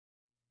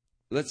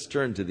Let's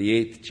turn to the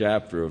 8th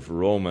chapter of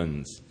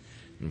Romans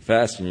and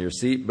fasten your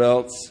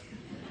seatbelts.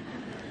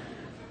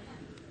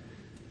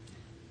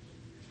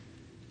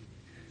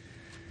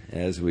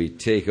 As we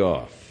take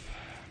off.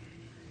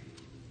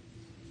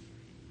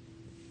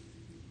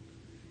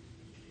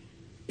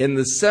 In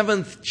the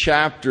 7th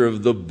chapter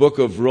of the book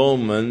of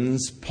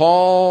Romans,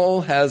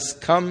 Paul has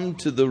come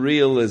to the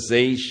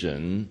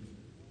realization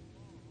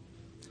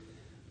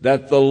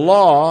that the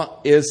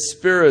law is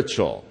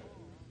spiritual.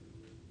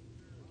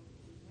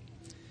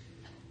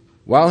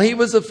 While he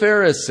was a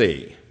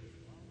Pharisee,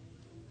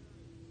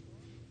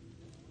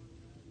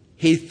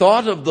 he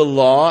thought of the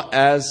law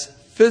as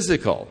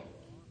physical,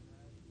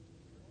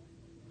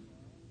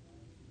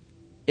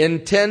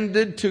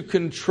 intended to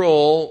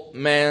control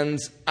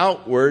man's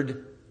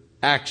outward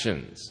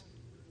actions.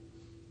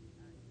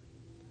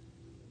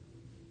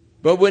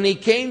 But when he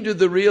came to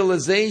the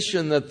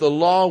realization that the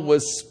law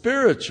was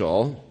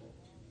spiritual,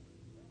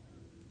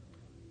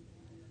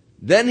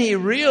 then he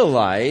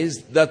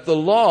realized that the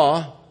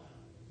law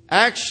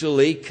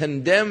actually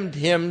condemned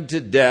him to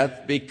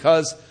death,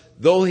 because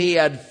though he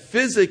had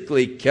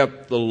physically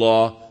kept the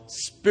law,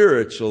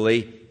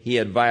 spiritually he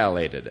had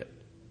violated it.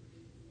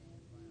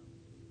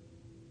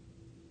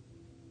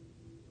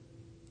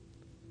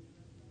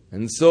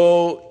 And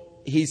so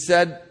he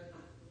said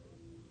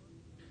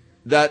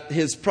that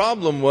his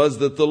problem was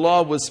that the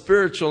law was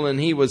spiritual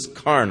and he was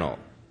carnal.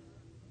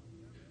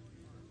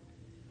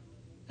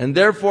 And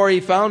therefore he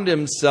found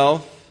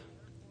himself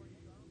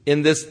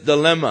in this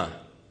dilemma.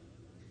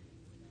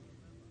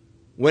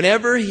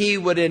 Whenever he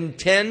would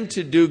intend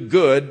to do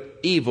good,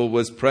 evil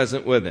was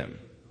present with him.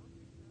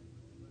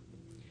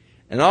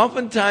 And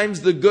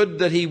oftentimes the good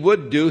that he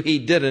would do, he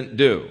didn't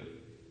do.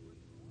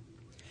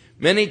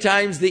 Many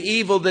times the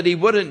evil that he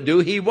wouldn't do,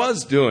 he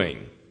was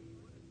doing.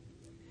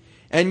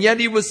 And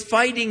yet he was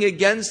fighting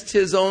against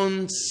his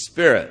own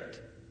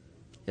spirit,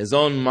 his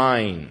own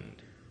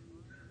mind.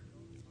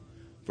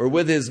 For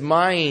with his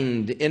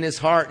mind, in his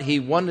heart, he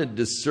wanted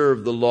to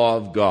serve the law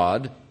of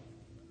God.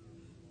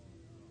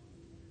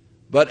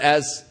 But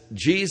as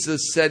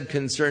Jesus said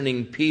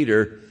concerning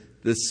Peter,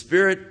 the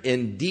spirit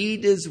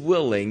indeed is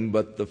willing,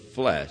 but the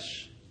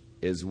flesh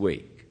is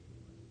weak.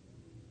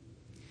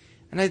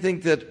 And I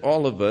think that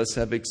all of us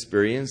have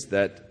experienced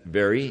that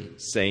very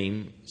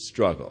same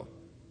struggle.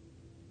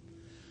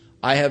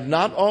 I have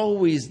not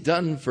always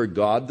done for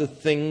God the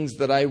things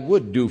that I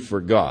would do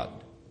for God.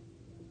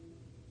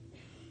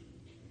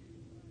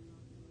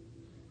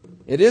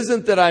 It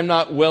isn't that I'm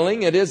not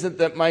willing. It isn't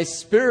that my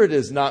spirit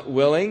is not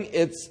willing.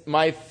 It's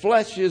my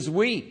flesh is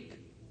weak.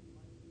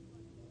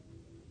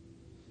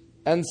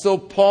 And so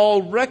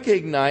Paul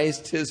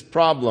recognized his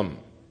problem.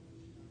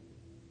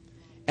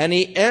 And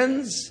he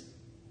ends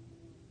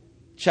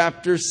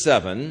chapter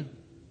 7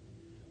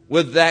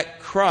 with that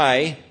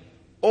cry,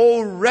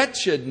 "O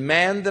wretched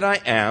man that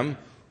I am,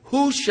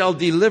 who shall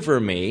deliver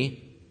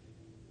me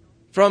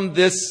from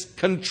this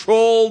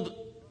controlled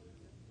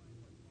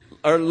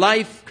or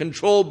life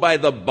controlled by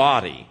the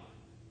body?"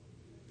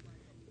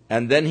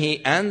 And then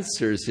he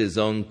answers his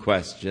own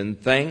question,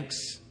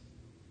 "Thanks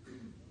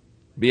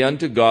be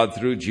unto God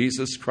through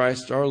Jesus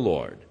Christ our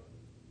Lord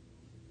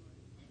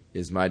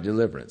is my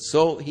deliverance."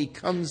 So he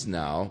comes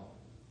now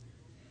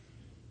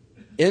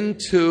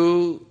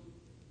into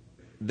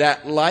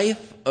that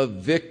life of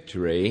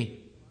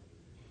victory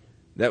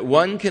that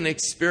one can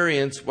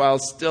experience while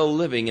still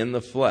living in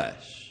the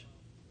flesh,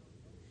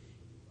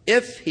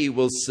 if he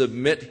will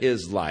submit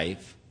his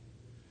life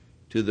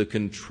to the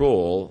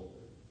control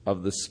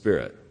of the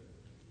Spirit.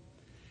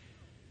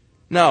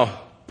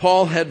 Now,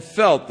 Paul had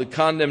felt the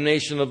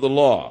condemnation of the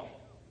law.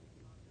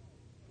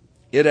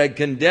 It had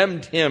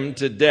condemned him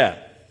to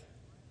death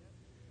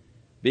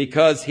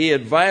because he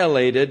had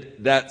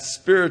violated that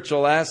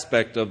spiritual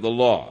aspect of the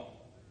law.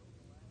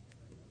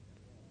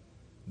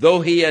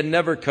 Though he had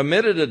never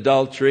committed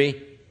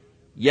adultery,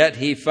 yet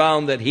he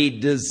found that he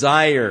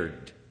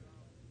desired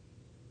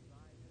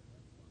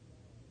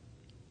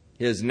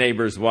his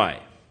neighbor's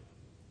wife.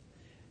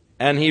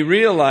 And he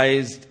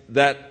realized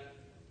that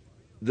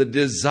the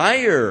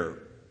desire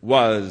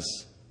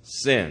was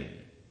sin.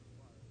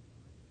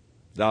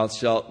 Thou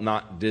shalt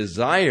not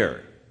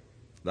desire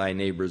thy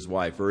neighbor's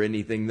wife or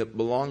anything that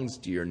belongs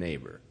to your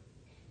neighbor.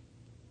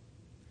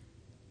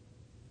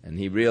 And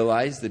he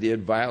realized that he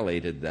had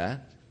violated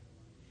that.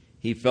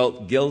 He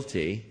felt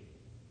guilty.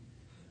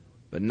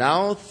 But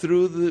now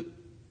through the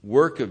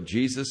work of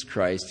Jesus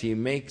Christ, he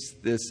makes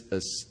this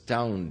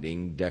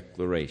astounding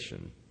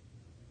declaration.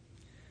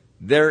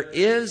 There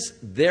is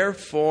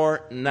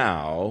therefore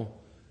now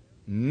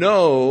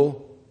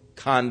no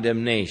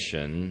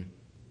condemnation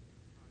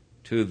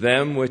to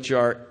them which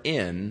are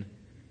in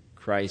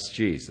Christ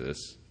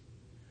Jesus,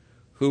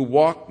 who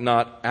walk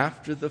not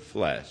after the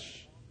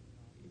flesh,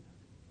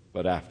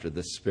 but after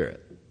the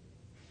Spirit.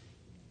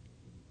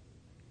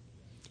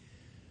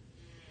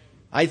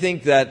 I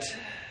think that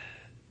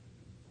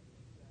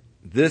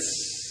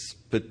this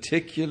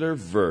particular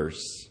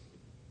verse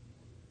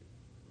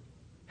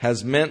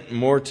has meant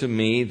more to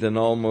me than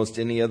almost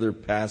any other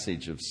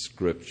passage of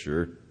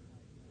Scripture,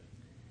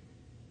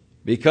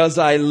 because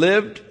I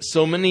lived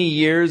so many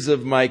years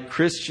of my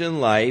Christian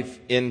life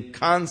in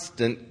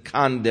constant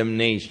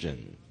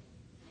condemnation.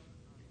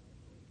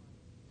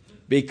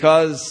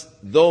 Because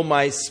though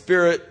my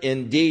spirit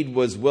indeed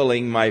was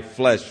willing, my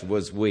flesh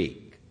was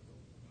weak.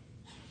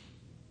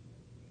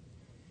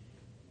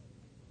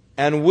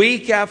 And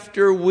week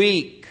after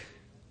week,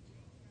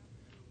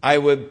 I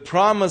would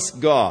promise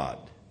God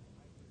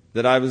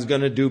that I was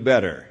going to do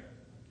better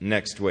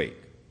next week.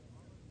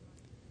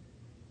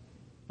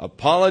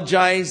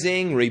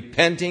 Apologizing,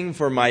 repenting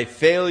for my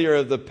failure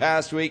of the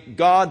past week.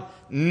 God,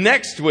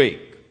 next week,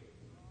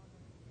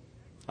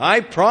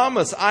 I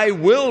promise I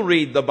will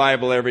read the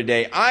Bible every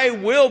day. I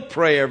will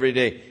pray every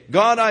day.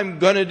 God, I'm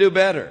going to do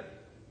better.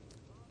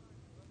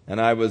 And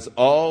I was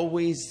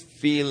always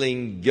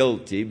feeling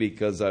guilty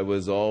because I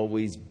was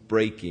always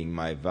breaking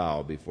my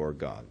vow before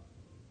God.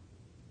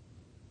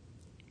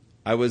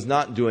 I was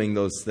not doing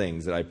those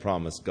things that I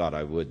promised God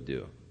I would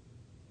do.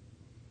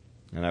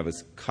 And I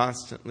was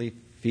constantly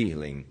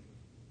feeling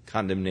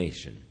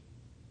condemnation.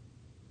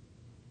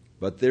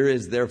 But there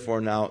is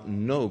therefore now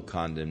no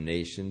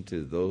condemnation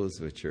to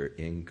those which are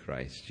in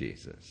Christ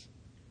Jesus,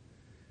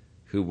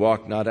 who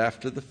walk not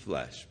after the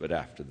flesh, but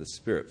after the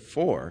Spirit.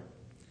 For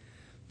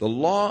the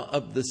law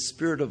of the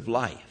Spirit of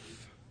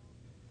life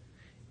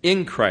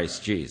in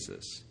Christ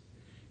Jesus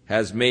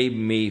has made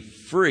me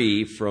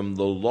free from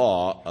the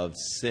law of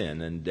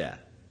sin and death.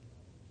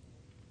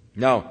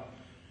 Now,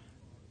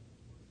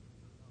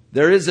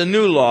 there is a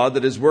new law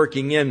that is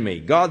working in me.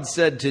 God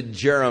said to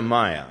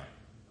Jeremiah,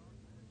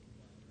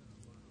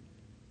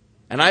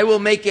 "And I will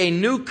make a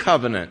new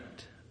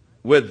covenant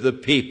with the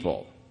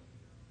people,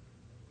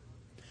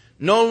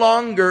 no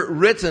longer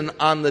written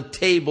on the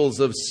tables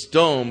of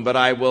stone, but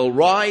I will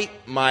write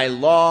my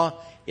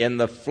law in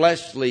the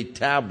fleshly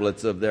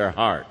tablets of their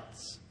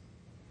hearts."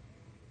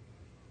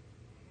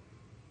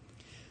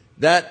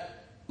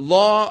 That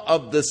law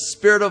of the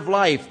Spirit of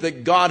life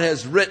that God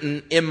has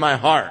written in my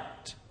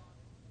heart.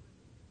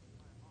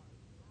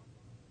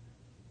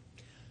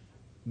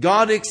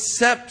 God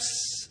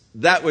accepts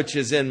that which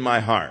is in my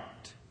heart.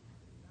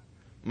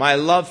 My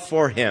love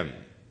for Him.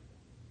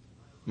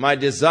 My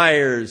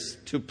desires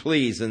to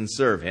please and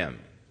serve Him.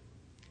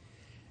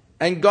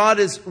 And God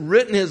has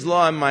written His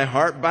law in my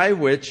heart, by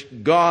which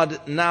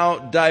God now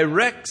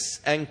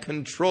directs and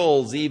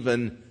controls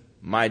even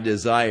my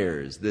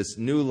desires, this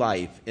new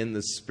life in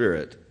the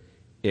Spirit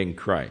in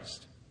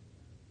Christ.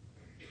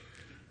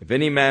 If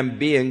any man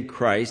be in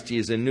Christ, he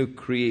is a new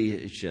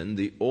creation.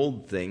 The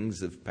old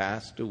things have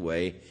passed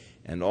away,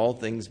 and all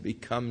things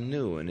become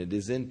new. And it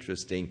is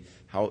interesting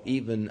how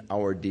even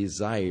our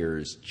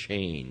desires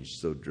change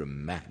so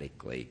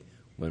dramatically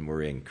when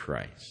we're in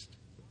Christ.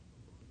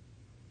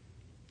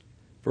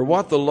 For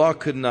what the law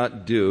could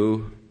not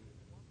do,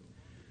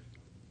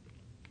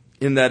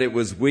 in that it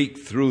was weak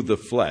through the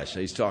flesh.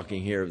 He's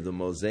talking here of the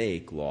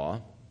Mosaic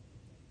law,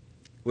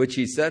 which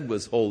he said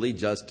was holy,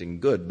 just, and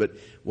good. But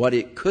what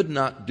it could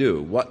not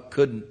do,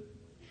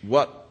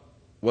 what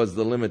was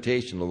the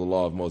limitation of the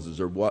law of Moses,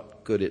 or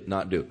what could it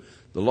not do?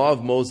 The law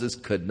of Moses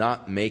could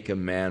not make a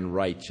man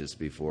righteous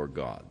before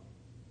God.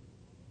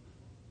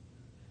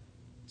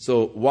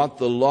 So what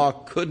the law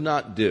could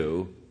not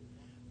do,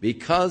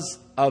 because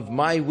of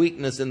my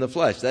weakness in the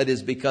flesh, that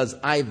is, because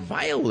I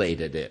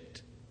violated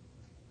it.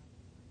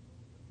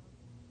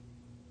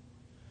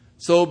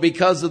 So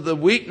because of the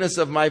weakness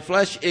of my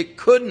flesh, it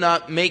could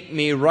not make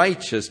me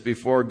righteous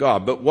before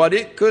God. But what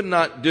it could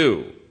not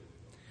do,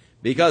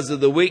 because of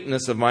the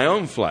weakness of my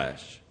own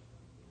flesh,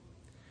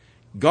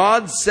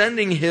 God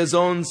sending His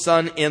own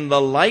Son in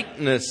the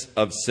likeness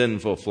of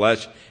sinful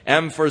flesh,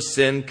 and for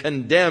sin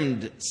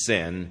condemned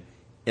sin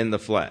in the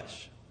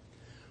flesh.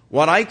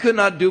 What I could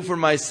not do for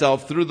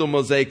myself through the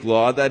Mosaic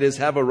law, that is,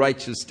 have a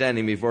righteous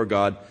standing before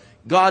God,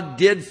 God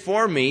did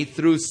for me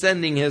through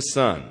sending His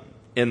Son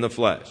in the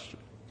flesh,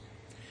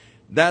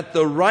 that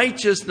the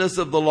righteousness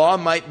of the law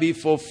might be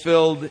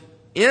fulfilled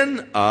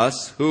in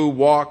us who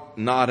walk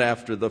not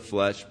after the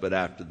flesh, but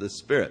after the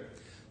Spirit.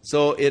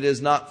 So it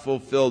is not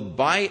fulfilled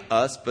by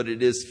us, but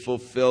it is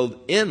fulfilled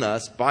in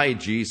us by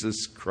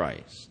Jesus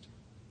Christ.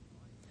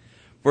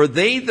 For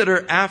they that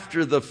are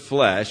after the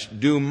flesh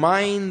do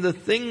mind the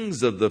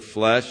things of the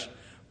flesh,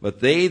 but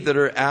they that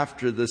are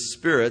after the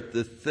Spirit,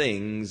 the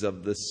things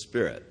of the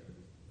Spirit.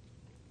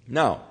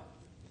 Now,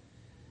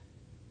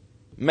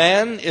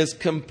 man is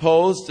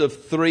composed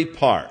of three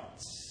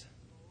parts,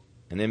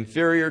 an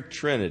inferior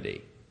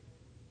trinity.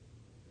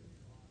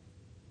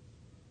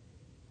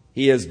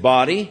 He is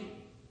body,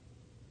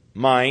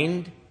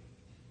 mind,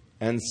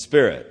 and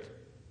spirit.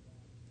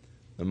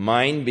 The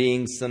mind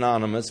being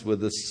synonymous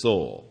with the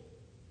soul,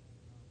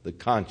 the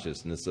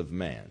consciousness of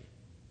man.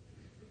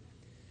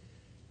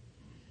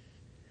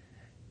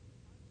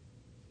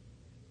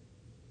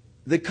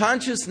 The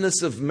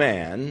consciousness of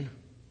man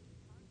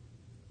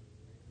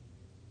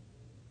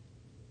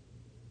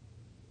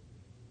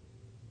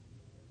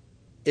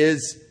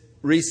is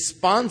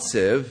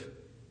responsive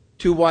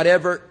to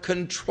whatever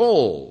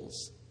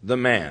controls the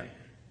man.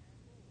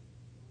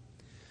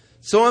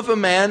 So if a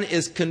man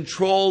is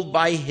controlled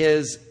by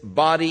his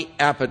body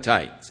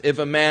appetites, if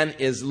a man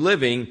is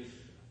living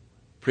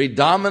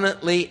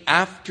predominantly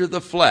after the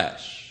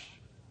flesh,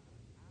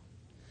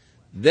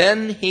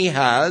 then he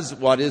has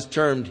what is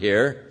termed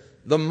here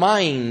the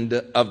mind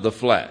of the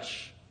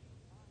flesh,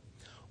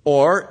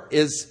 or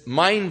is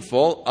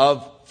mindful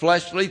of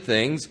fleshly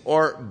things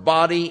or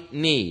body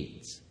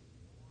needs.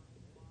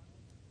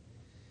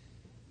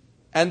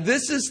 And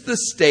this is the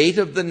state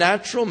of the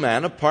natural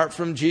man apart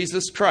from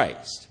Jesus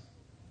Christ.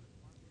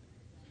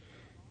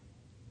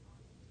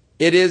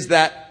 It is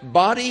that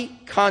body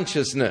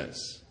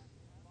consciousness.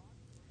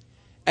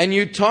 And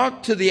you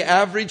talk to the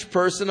average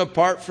person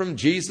apart from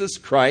Jesus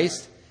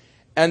Christ,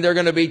 and they're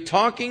going to be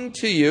talking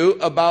to you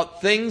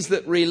about things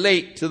that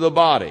relate to the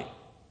body.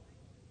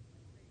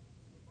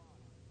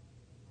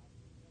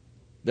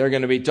 They're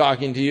going to be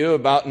talking to you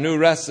about new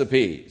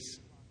recipes,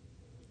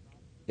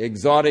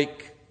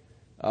 exotic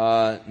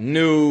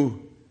new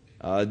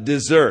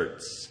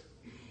desserts.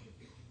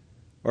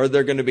 Or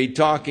they're going to be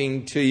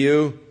talking to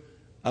you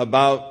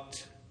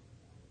about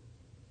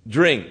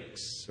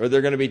drinks, or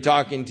they're going to be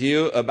talking to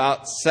you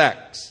about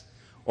sex,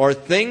 or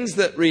things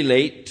that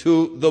relate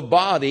to the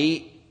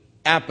body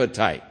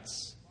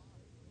appetites.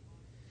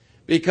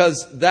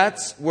 Because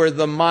that's where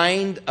the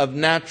mind of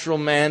natural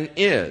man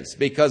is,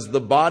 because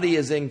the body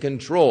is in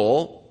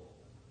control.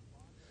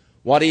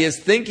 What he is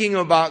thinking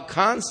about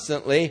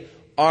constantly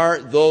are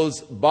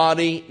those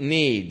body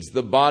needs,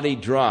 the body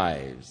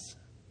drives.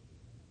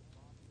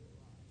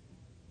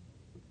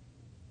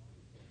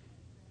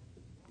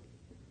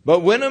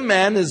 But when a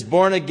man is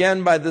born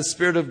again by the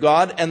Spirit of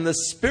God, and the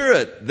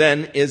Spirit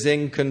then is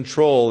in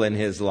control in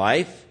his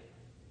life,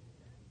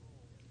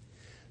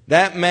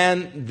 that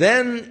man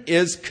then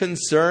is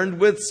concerned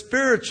with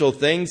spiritual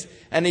things,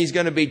 and he's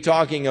going to be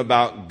talking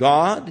about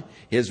God,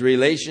 his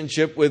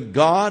relationship with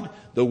God,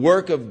 the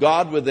work of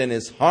God within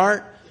his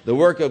heart, the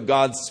work of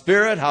God's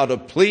Spirit, how to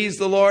please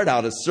the Lord,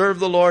 how to serve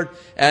the Lord,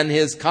 and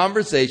his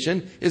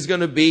conversation is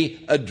going to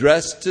be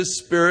addressed to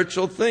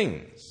spiritual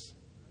things.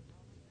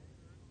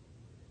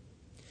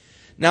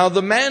 Now,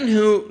 the man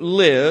who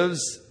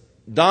lives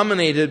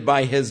dominated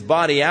by his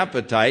body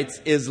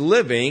appetites is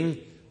living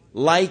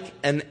like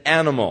an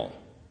animal.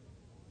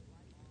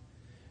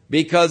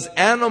 Because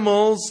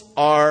animals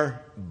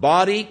are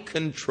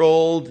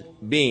body-controlled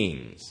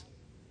beings.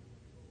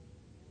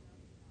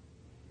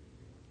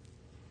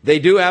 They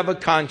do have a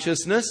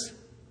consciousness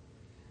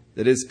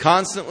that is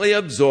constantly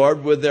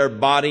absorbed with their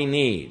body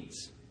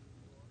needs.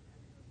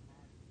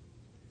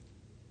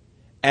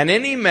 And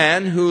any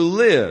man who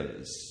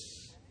lives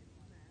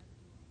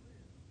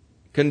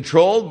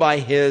controlled by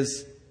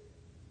his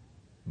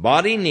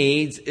body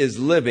needs is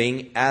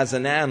living as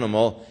an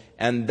animal,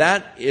 and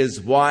that is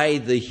why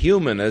the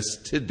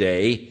humanists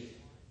today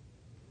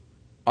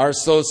are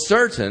so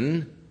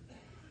certain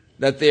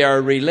that they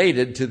are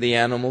related to the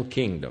animal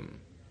kingdom.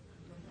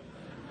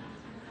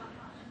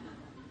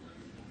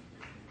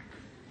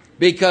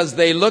 Because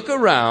they look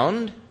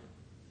around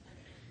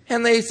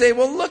and they say,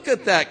 well, look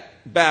at that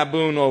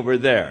baboon over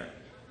there.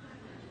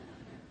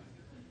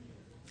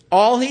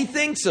 All he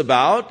thinks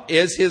about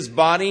is his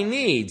body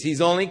needs.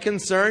 He's only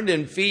concerned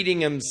in feeding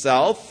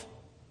himself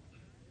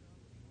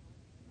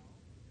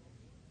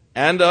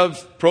and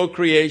of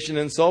procreation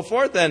and so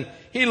forth. And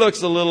he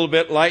looks a little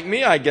bit like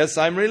me. I guess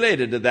I'm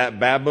related to that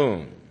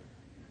baboon.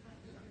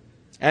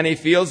 And he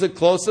feels a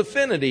close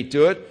affinity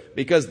to it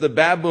because the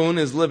baboon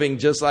is living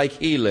just like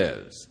he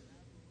lives.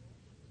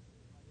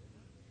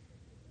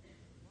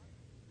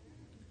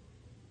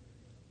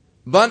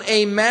 But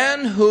a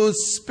man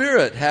whose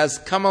spirit has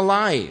come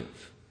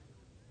alive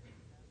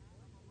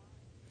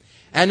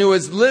and who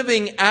is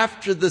living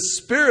after the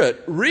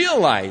Spirit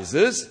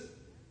realizes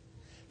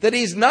that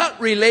he's not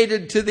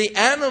related to the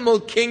animal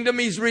kingdom,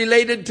 he's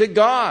related to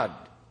God.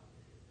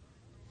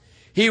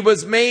 He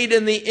was made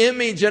in the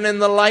image and in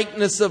the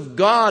likeness of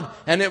God,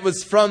 and it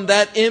was from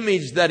that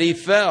image that he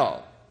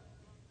fell.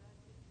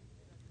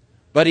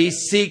 But he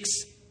seeks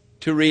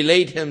to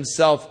relate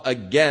himself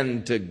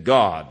again to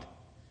God,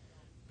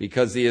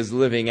 because he is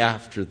living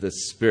after the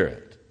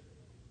Spirit.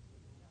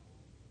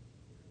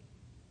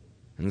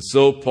 And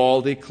so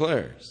Paul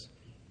declares,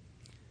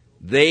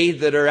 they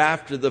that are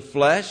after the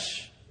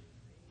flesh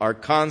are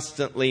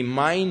constantly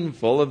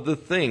mindful of the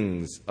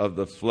things of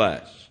the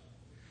flesh.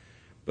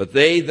 But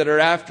they that are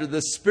after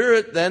the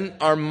Spirit then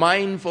are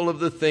mindful of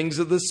the things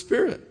of the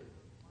Spirit.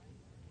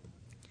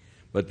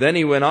 But then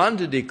he went on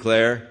to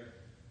declare,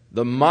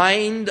 the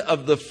mind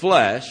of the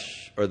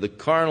flesh, or the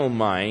carnal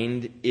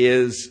mind,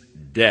 is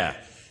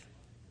death.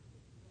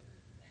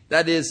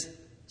 That is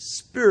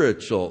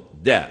spiritual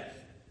death,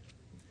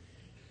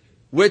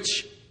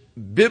 which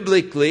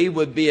biblically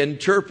would be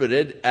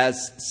interpreted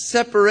as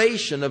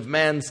separation of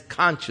man's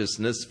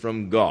consciousness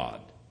from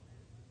God.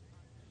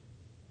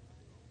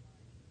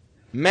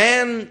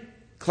 Man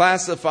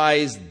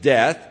classifies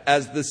death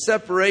as the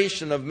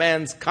separation of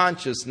man's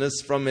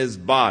consciousness from his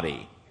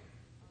body.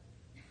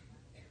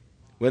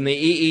 when the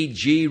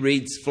EEG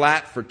reads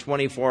flat for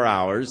 24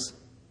 hours,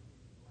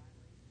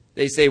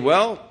 they say,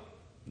 well,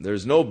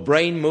 there's no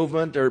brain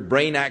movement or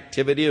brain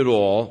activity at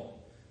all.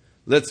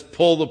 Let's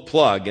pull the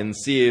plug and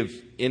see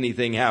if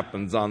anything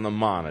happens on the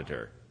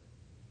monitor.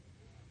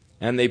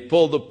 And they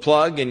pull the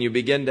plug and you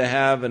begin to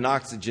have an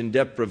oxygen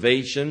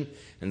deprivation,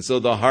 and so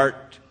the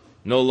heart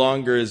no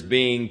longer is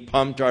being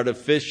pumped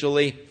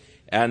artificially,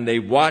 and they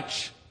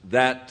watch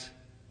that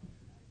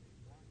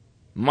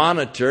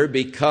monitor,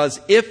 because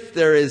if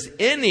there is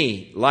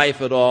any life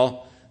at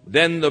all,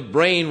 then the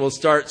brain will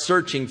start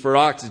searching for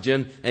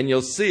oxygen, and you'll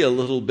see a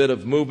little bit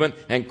of movement,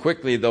 and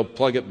quickly they'll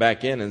plug it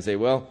back in and say,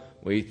 well,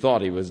 we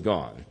thought he was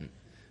gone.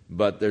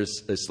 But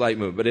there's a slight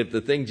movement. But if the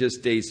thing just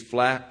stays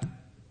flat,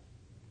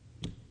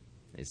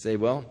 they say,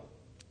 well,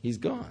 he's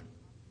gone.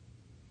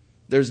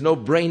 There's no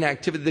brain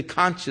activity. The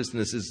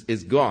consciousness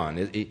is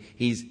gone.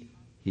 He's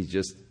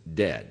just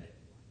dead.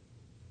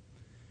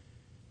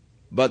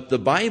 But the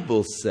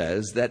Bible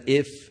says that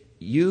if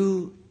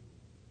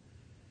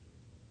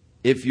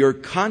your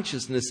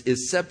consciousness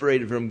is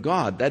separated from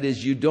God, that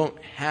is, you don't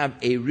have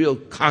a real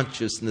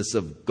consciousness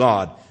of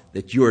God,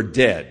 that you're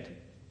dead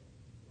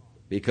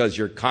because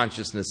your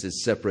consciousness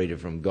is separated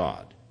from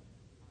God.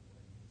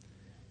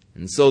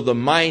 And so the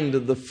mind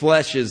of the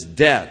flesh is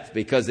death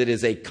because it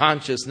is a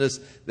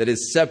consciousness that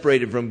is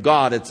separated from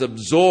God. It's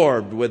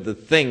absorbed with the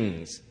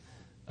things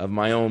of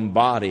my own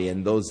body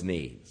and those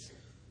needs.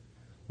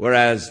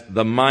 Whereas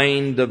the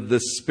mind of the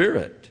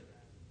Spirit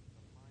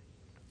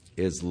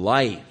is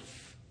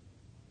life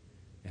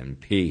and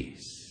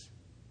peace.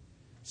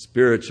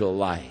 Spiritual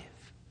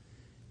life,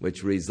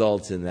 which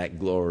results in that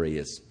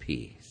glorious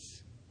peace.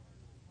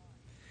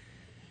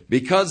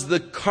 Because the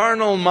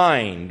carnal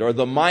mind, or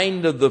the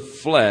mind of the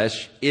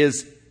flesh,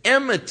 is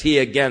enmity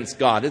against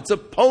God. It's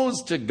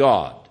opposed to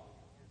God.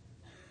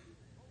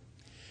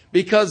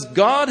 Because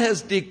God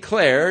has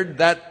declared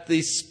that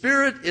the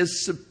Spirit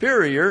is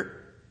superior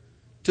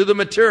to the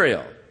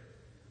material,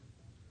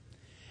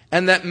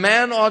 and that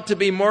man ought to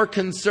be more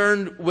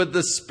concerned with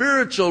the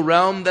spiritual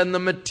realm than the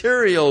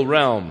material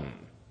realm.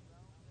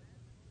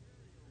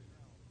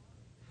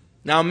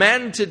 Now,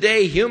 man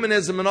today,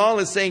 humanism and all,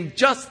 is saying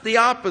just the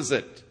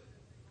opposite.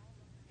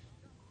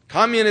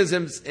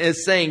 Communism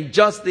is saying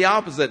just the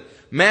opposite.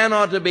 Man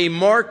ought to be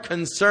more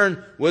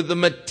concerned with the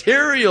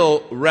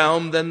material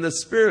realm than the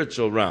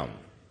spiritual realm.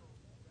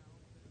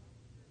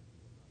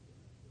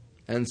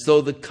 And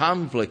so the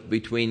conflict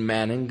between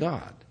man and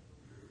God.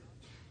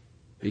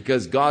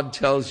 Because God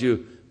tells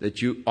you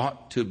that you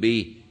ought to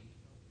be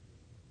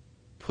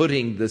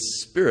putting the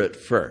Spirit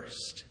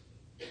first.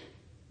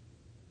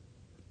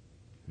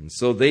 And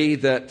so they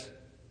that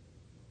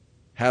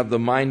have the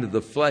mind of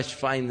the flesh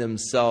find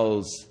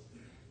themselves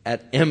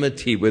at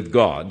enmity with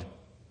God.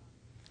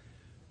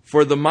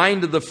 For the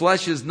mind of the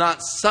flesh is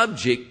not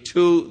subject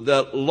to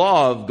the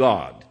law of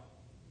God,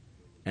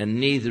 and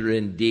neither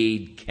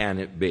indeed can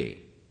it be.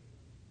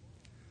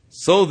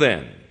 So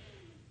then,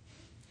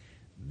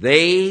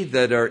 they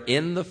that are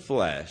in the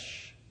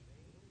flesh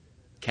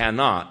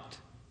cannot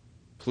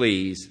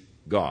please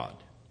God.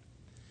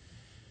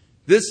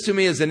 This to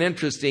me is an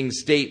interesting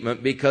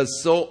statement,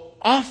 because so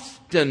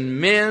often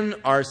men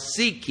are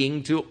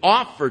seeking to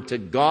offer to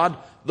God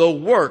the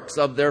works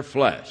of their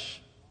flesh,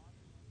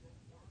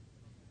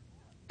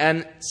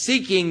 and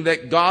seeking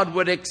that God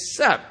would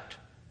accept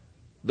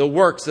the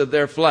works of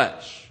their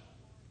flesh.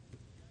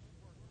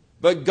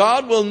 But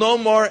God will no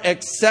more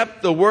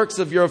accept the works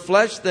of your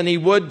flesh than he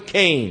would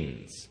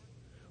Cain's,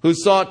 who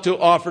sought to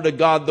offer to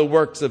God the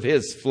works of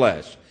his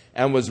flesh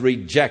and was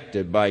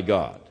rejected by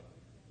God.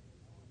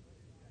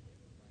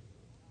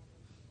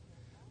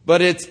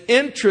 But it's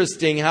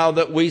interesting how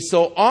that we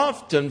so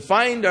often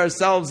find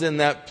ourselves in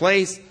that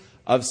place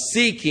of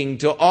seeking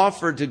to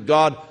offer to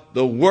God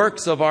the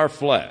works of our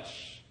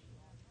flesh.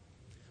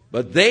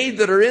 But they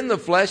that are in the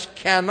flesh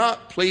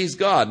cannot please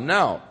God.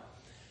 Now,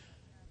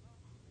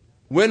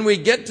 when we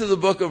get to the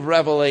book of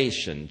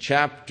Revelation,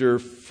 chapter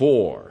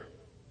 4,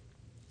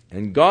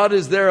 and God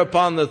is there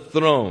upon the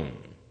throne,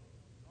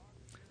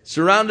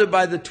 surrounded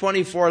by the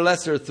 24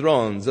 lesser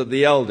thrones of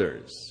the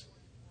elders,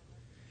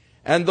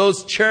 and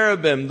those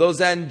cherubim,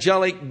 those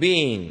angelic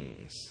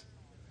beings,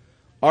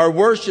 are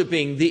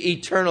worshiping the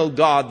eternal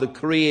God, the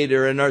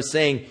Creator, and are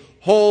saying,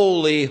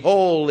 "Holy,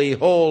 holy,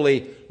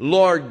 holy,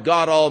 Lord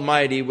God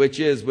Almighty, which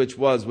is, which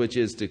was, which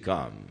is to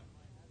come."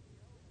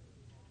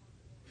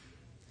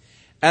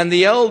 And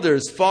the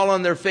elders fall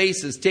on their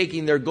faces,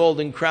 taking their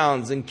golden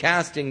crowns and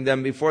casting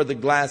them before the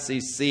glassy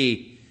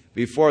sea,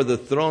 before the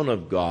throne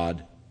of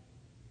God.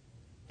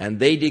 And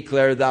they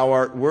declare, "Thou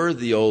art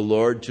worthy, O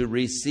Lord, to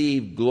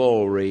receive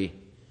glory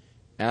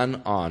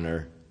and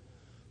honor.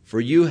 For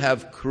you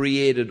have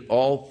created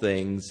all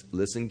things,"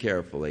 listen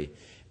carefully,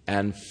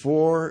 "and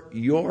for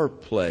your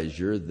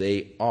pleasure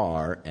they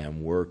are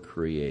and were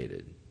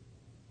created."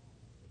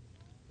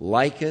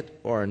 Like it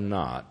or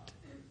not,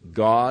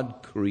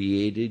 God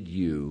created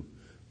you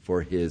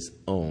for his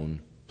own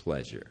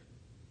pleasure.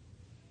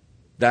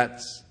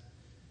 That's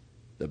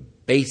the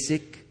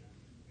basic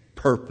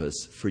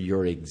purpose for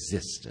your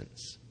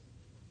existence.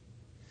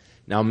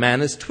 Now, man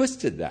has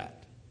twisted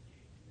that.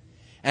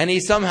 And he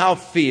somehow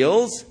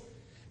feels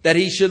that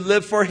he should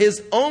live for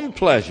his own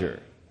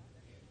pleasure.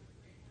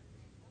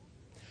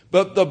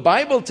 But the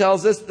Bible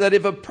tells us that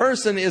if a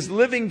person is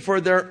living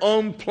for their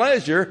own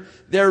pleasure,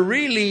 they're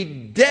really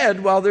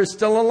dead while they're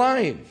still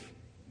alive.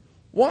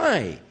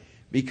 Why?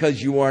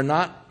 Because you are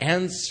not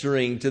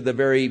answering to the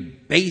very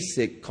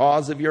basic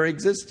cause of your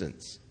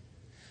existence.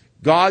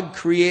 God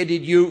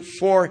created you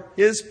for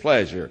His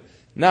pleasure.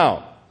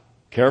 Now,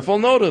 careful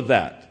note of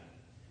that.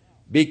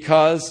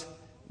 Because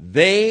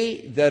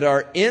they that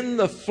are in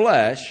the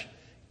flesh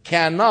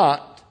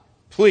cannot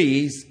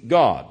please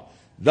God.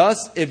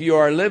 Thus, if you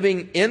are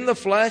living in the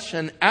flesh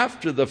and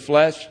after the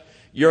flesh,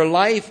 your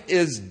life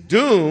is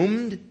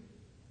doomed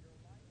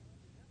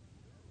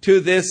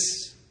to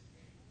this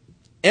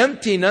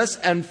emptiness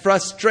and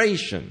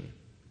frustration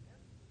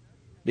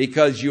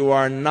because you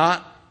are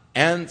not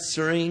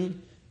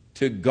answering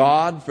to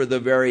God for the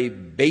very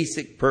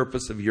basic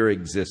purpose of your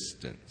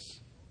existence.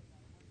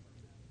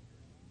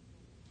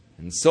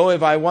 And so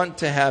if I want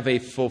to have a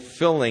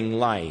fulfilling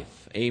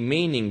life, a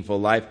meaningful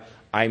life,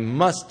 I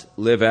must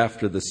live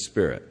after the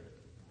Spirit.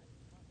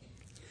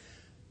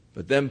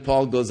 But then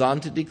Paul goes on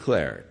to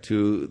declare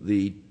to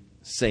the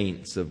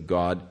saints of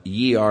God,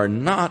 ye are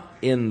not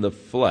in the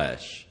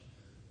flesh,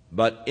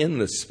 but in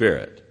the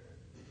Spirit,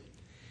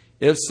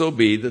 if so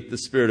be that the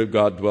Spirit of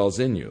God dwells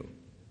in you.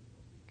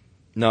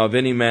 Now, if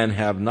any man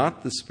have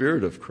not the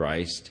Spirit of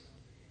Christ,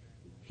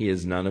 he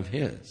is none of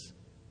his.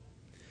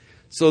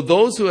 So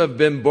those who have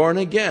been born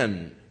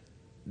again,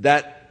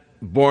 that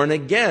born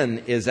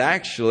again is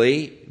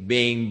actually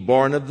being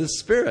born of the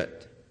Spirit.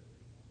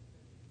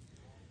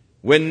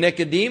 When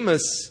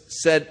Nicodemus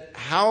said,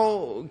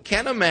 how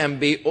can a man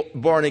be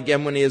born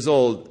again when he is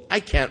old?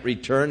 I can't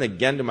return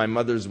again to my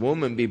mother's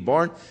womb and be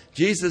born.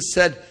 Jesus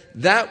said,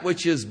 that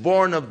which is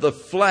born of the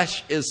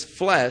flesh is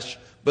flesh,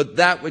 but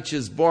that which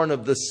is born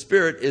of the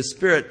Spirit is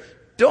spirit.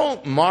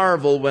 Don't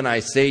marvel when I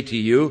say to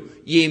you,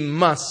 ye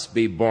must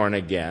be born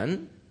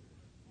again.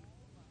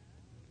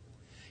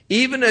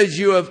 Even as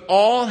you have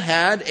all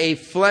had a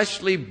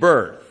fleshly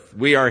birth,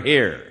 we are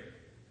here.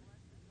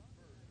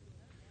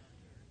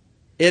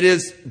 It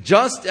is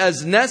just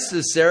as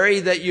necessary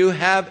that you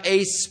have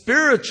a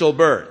spiritual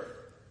birth.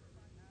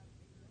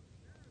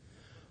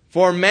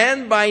 For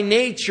man by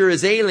nature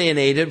is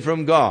alienated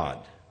from God.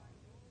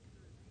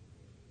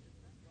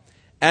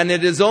 And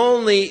it is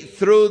only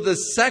through the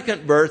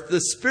second birth,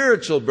 the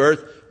spiritual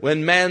birth,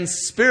 when man's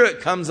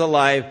spirit comes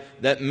alive,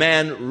 that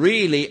man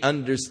really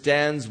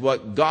understands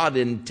what God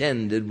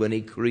intended when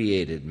He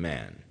created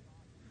man.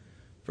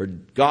 For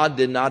God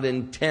did not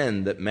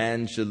intend that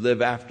man should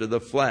live after the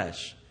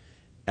flesh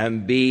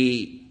and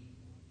be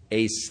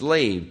a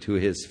slave to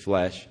his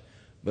flesh,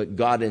 but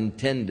God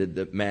intended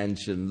that man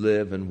should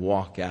live and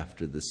walk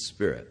after the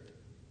Spirit.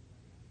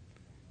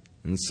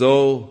 And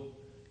so,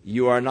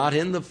 you are not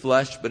in the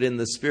flesh, but in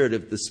the Spirit,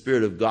 if the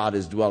Spirit of God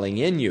is dwelling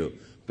in you.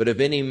 But if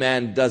any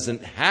man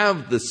doesn't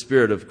have the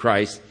Spirit of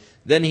Christ,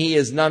 then he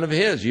is none of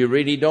his. You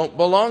really don't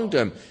belong to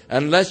him.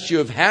 Unless you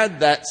have had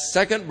that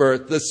second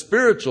birth, the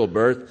spiritual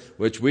birth,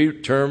 which we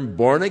term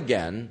born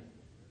again,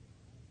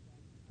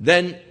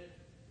 then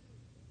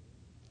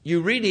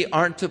you really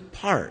aren't a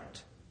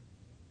part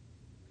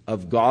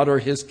of God or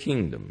His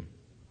kingdom.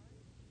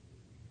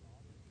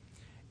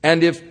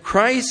 And if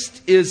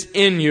Christ is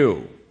in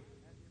you,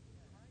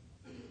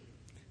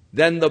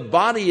 then the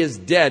body is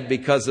dead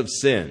because of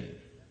sin.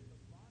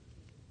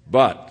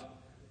 But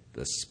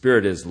the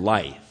Spirit is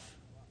life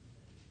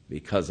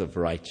because of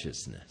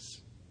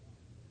righteousness.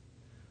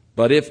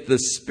 But if the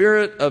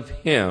Spirit of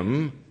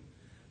Him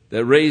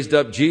that raised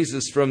up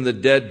Jesus from the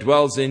dead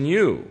dwells in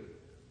you,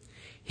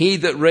 He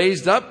that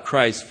raised up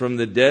Christ from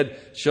the dead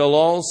shall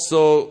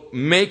also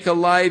make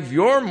alive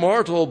your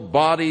mortal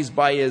bodies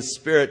by His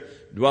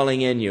Spirit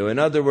dwelling in you. In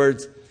other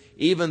words,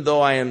 even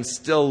though I am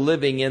still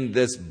living in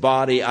this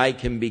body, I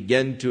can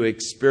begin to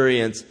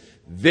experience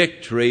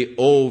victory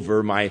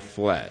over my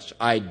flesh.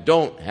 I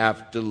don't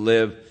have to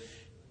live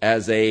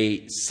as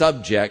a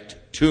subject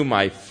to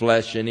my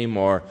flesh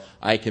anymore.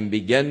 I can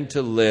begin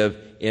to live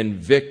in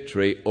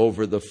victory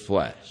over the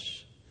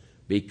flesh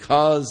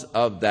because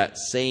of that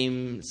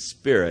same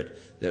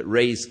Spirit that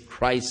raised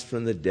Christ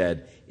from the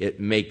dead.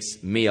 It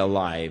makes me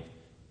alive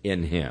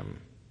in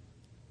Him.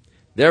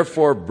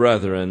 Therefore,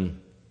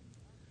 brethren,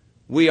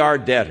 we are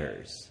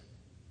debtors,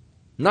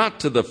 not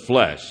to the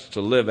flesh, to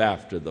live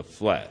after the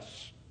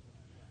flesh.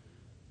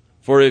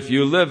 For if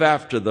you live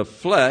after the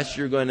flesh,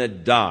 you're going to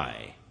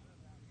die.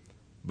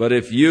 But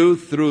if you,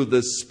 through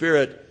the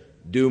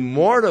Spirit, do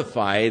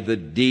mortify the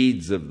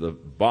deeds of the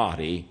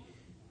body,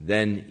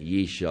 then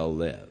ye shall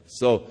live.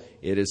 So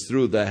it is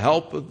through the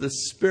help of the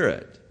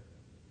Spirit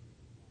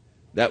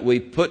that we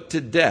put to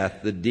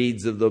death the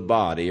deeds of the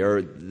body,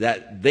 or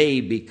that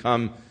they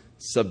become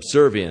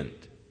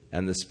subservient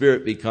and the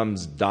Spirit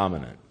becomes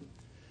dominant.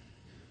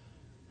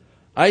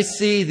 I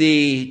see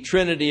the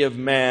Trinity of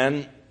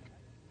man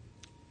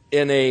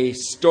in a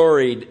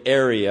storied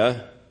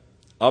area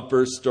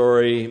upper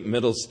story,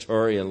 middle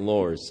story, and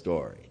lower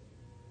story.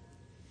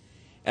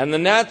 And the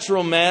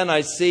natural man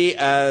I see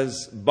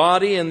as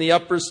body in the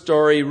upper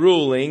story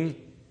ruling,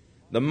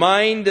 the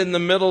mind in the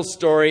middle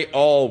story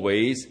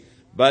always,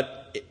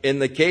 but in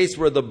the case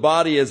where the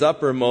body is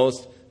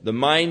uppermost, the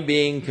mind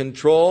being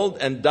controlled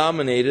and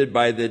dominated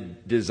by the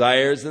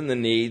desires and the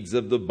needs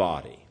of the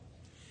body.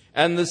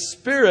 And the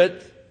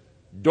spirit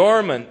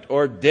dormant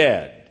or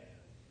dead.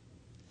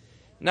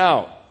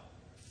 Now,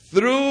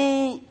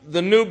 through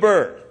the new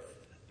birth,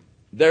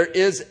 there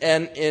is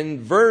an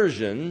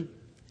inversion,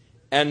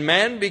 and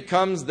man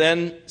becomes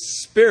then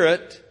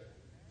spirit,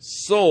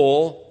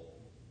 soul,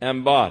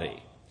 and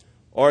body.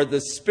 Or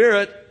the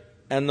spirit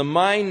and the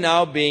mind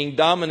now being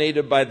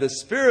dominated by the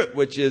spirit,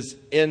 which is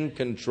in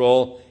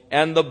control,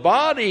 and the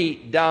body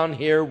down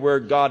here where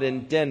God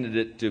intended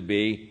it to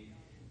be,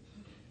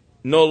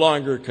 no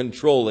longer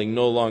controlling,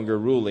 no longer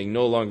ruling,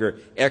 no longer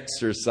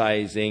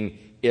exercising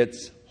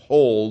its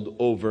hold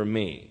over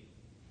me.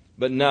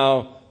 But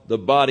now the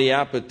body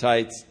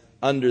appetites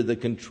under the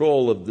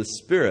control of the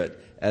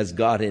spirit as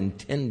God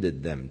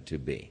intended them to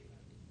be.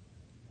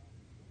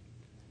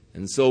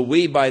 And so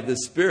we, by the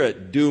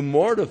Spirit, do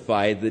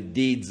mortify the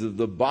deeds of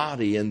the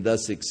body and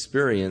thus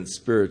experience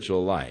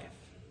spiritual life.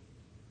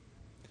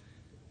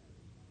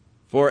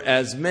 For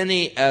as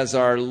many as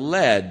are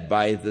led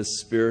by the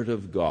Spirit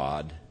of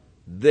God,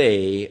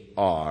 they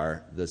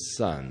are the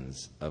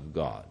sons of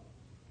God.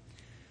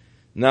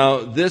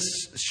 Now, this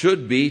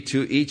should be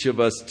to each of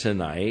us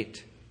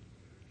tonight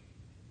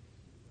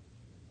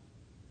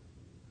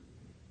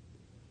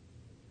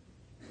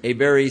a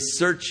very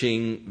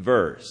searching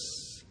verse.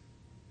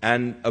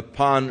 And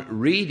upon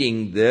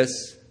reading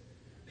this,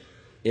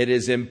 it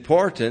is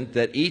important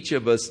that each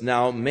of us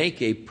now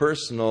make a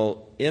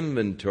personal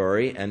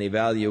inventory and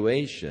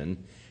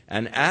evaluation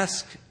and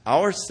ask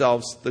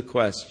ourselves the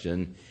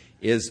question,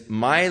 is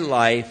my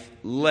life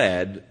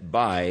led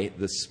by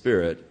the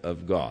Spirit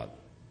of God?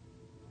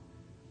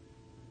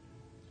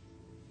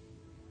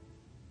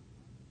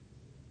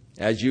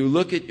 As you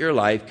look at your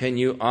life, can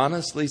you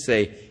honestly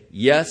say,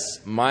 yes,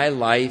 my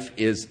life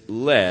is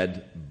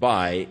led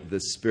by the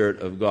Spirit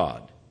of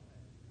God?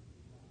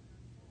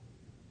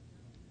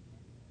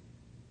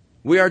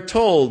 We are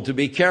told to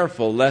be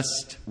careful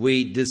lest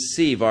we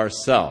deceive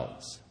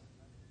ourselves.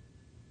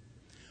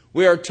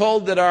 We are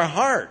told that our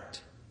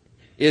heart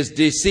is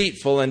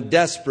deceitful and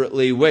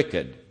desperately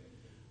wicked.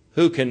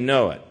 Who can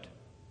know it?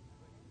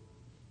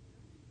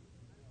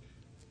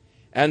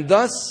 And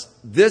thus,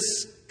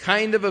 this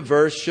kind of a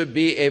verse should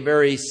be a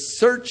very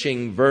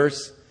searching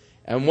verse,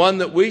 and one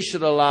that we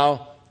should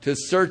allow to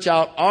search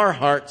out our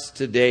hearts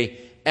today.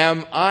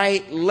 Am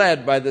I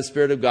led by the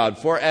Spirit of God?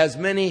 For as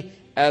many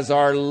as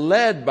are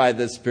led by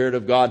the Spirit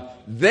of God,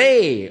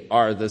 they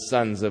are the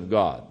sons of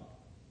God.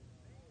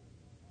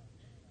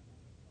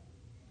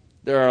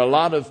 There are a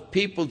lot of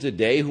people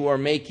today who are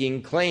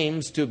making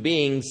claims to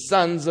being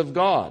sons of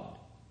God.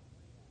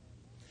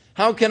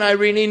 How can I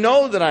really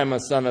know that I'm a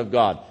son of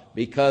God?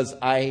 Because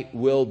I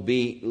will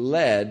be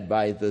led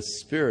by the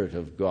Spirit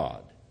of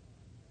God.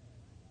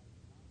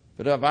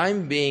 But if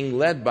I'm being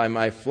led by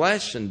my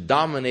flesh and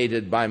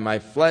dominated by my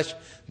flesh,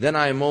 then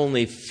I'm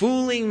only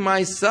fooling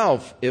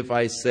myself if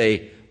I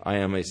say I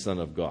am a son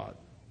of God.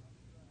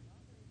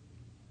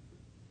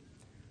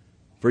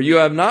 For you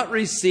have not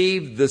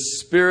received the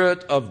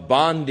spirit of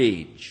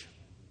bondage,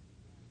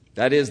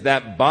 that is,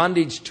 that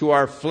bondage to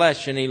our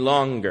flesh any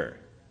longer,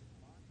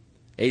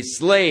 a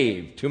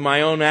slave to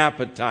my own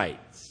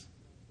appetites,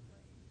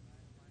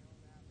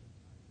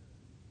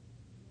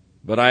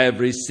 but I have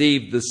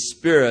received the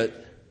Spirit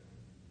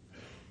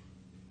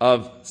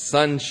of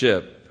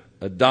sonship,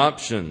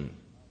 adoption,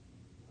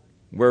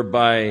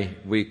 whereby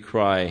we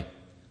cry,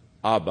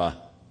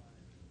 Abba,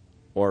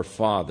 or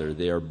Father.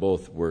 They are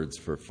both words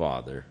for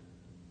Father.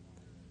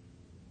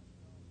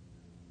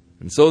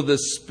 And so the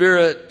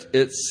Spirit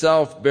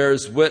itself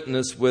bears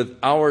witness with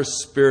our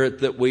spirit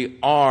that we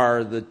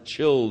are the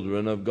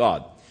children of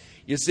God.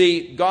 You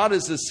see, God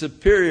is a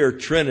superior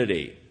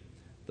Trinity,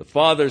 the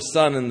Father,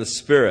 Son, and the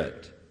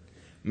Spirit.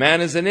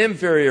 Man is an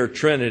inferior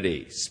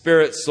Trinity,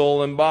 spirit,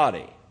 soul, and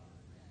body.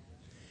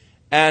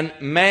 And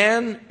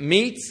man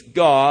meets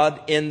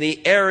God in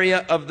the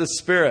area of the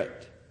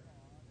Spirit.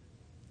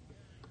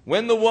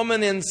 When the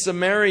woman in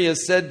Samaria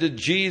said to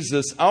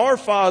Jesus, our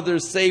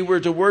fathers say we're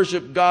to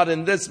worship God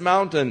in this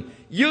mountain,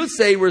 you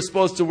say we're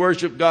supposed to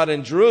worship God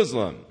in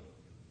Jerusalem,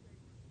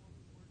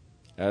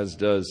 as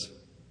does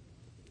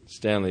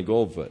Stanley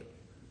Goldfoot.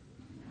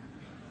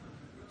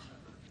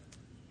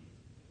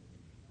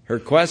 Her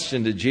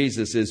question to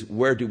Jesus is,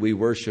 where do we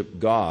worship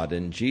God?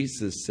 And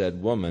Jesus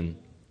said, woman,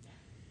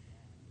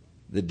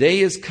 the day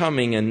is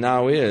coming and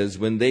now is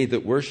when they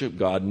that worship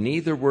God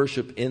neither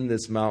worship in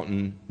this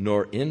mountain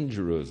nor in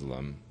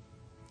Jerusalem.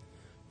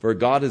 For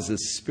God is a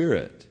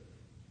spirit,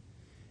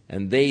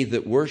 and they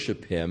that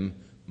worship him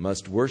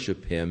must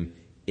worship him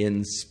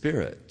in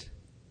spirit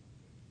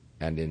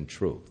and in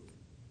truth.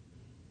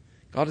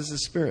 God is a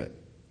spirit.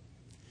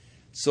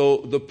 So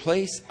the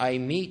place I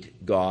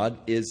meet God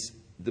is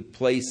the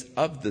place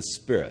of the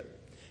Spirit.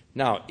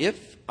 Now,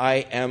 if I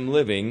am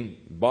living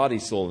body,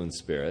 soul, and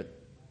spirit,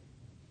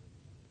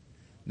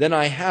 then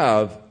I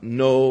have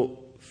no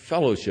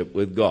fellowship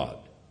with God.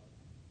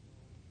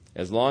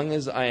 As long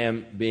as I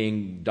am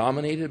being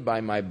dominated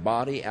by my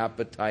body,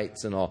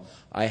 appetites, and all,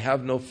 I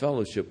have no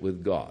fellowship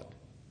with God.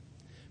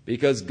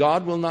 Because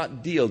God will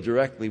not deal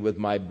directly with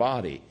my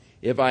body.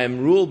 If I am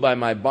ruled by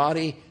my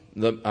body,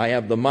 I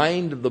have the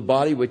mind of the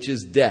body, which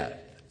is death,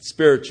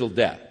 spiritual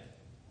death.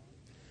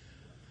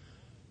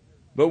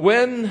 But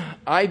when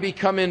I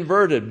become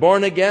inverted,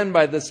 born again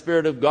by the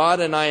Spirit of God,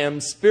 and I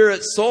am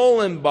spirit,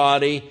 soul, and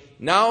body,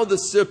 now the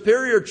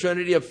superior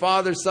Trinity of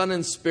Father, Son,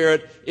 and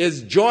Spirit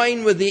is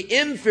joined with the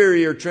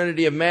inferior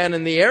Trinity of man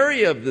in the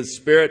area of the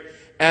Spirit,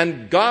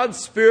 and God's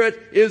Spirit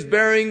is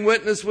bearing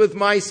witness with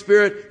my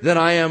spirit that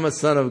I am a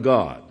son of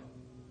God.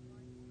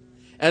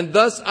 And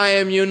thus I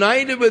am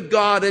united with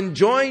God and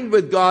joined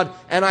with God,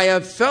 and I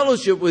have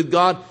fellowship with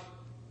God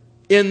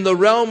in the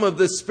realm of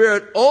the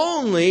Spirit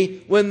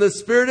only when the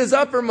Spirit is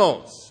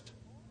uppermost.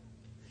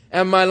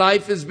 And my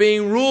life is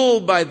being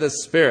ruled by the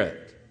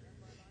Spirit.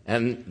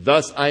 And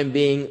thus I'm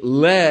being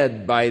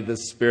led by the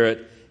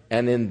Spirit.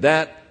 And in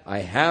that I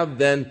have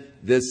then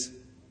this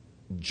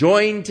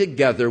joined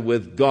together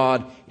with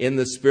God in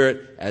the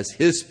Spirit, as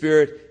His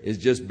Spirit is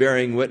just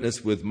bearing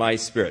witness with my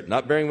spirit.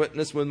 Not bearing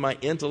witness with my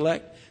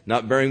intellect,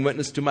 not bearing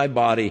witness to my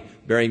body,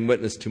 bearing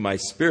witness to my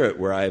spirit,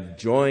 where I have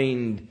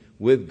joined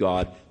with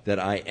God that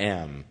I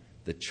am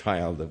the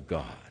child of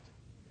God.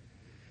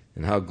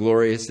 And how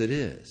glorious it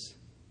is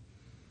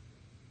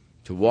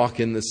to walk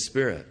in the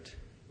Spirit,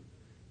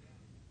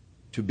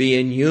 to be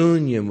in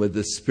union with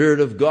the Spirit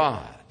of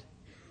God,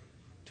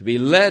 to be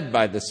led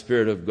by the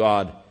Spirit of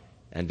God,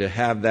 and to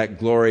have that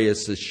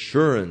glorious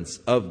assurance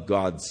of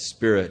God's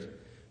Spirit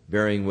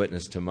bearing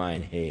witness to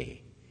mine.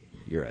 Hey,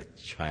 you're a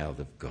child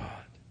of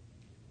God.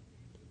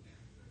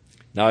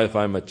 Now, if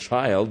I'm a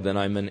child, then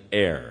I'm an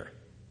heir.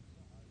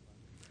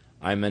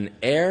 I'm an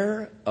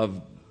heir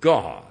of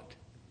God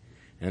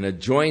and a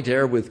joint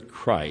heir with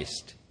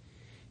Christ,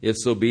 if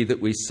so be that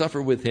we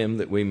suffer with Him,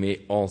 that we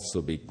may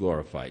also be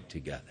glorified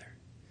together.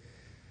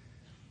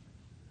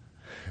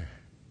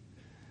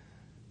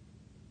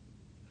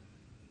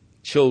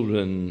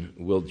 Children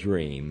will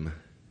dream.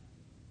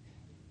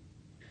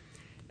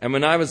 And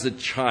when I was a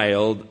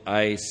child,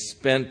 I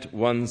spent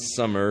one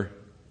summer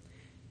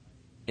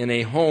in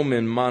a home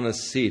in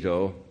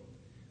Montecito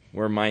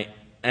where my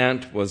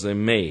aunt was a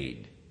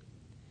maid.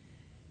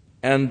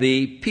 And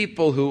the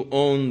people who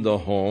owned the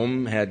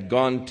home had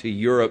gone to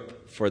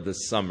Europe for the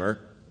summer.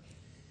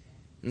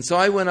 And so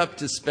I went up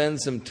to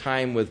spend some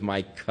time with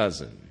my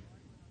cousin.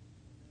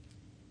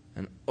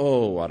 And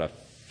oh, what a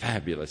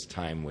fabulous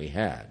time we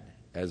had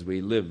as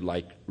we lived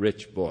like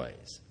rich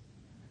boys.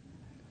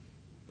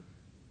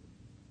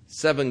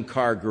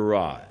 7-car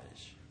garage.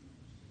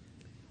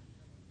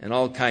 And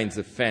all kinds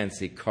of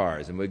fancy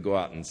cars. And we'd go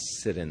out and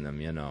sit in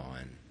them,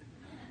 and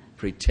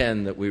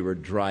pretend that we were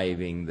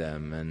driving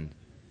them. And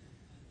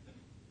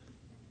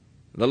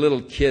the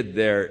little kid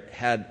there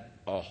had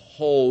a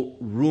whole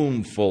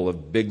room full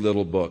of big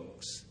little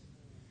books.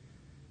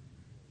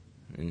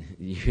 And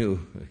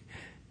you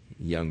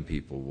young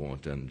people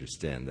won't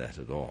understand that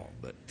at all.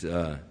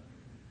 But,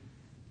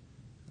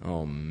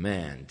 oh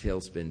man,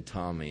 Tailspin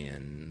Tommy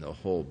and the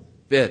whole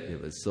bit.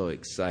 It was so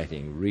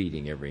exciting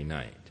reading every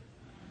night.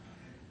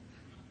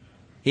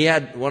 He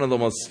had one of the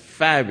most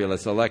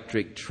fabulous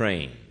electric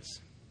trains.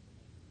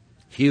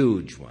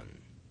 Huge one.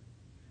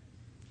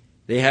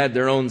 They had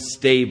their own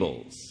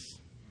stables,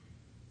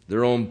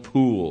 their own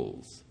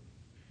pools.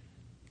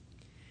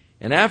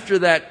 And after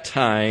that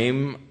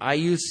time, I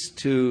used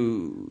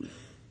to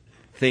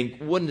think,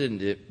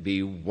 wouldn't it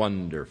be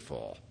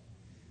wonderful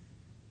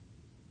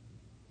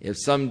if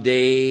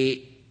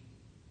someday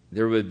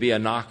there would be a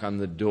knock on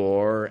the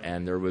door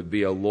and there would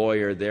be a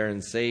lawyer there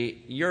and say,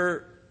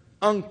 your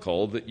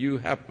uncle that you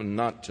happen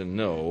not to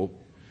know,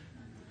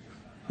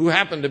 who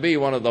happened to be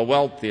one of the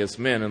wealthiest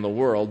men in the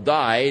world,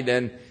 died,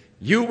 and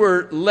you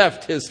were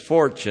left his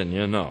fortune,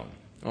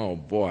 Oh,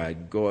 boy,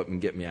 I'd go up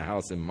and get me a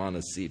house in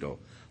Montecito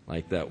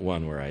like that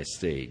one where I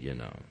stayed,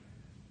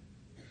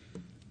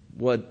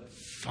 What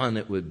fun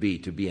it would be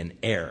to be an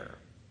heir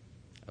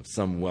of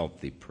some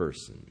wealthy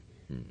person.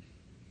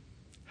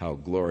 How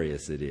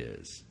glorious it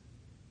is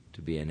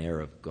to be an heir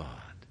of God.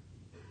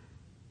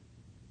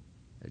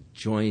 A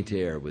joint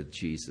heir with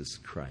Jesus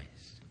Christ.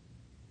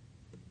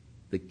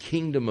 The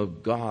kingdom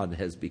of God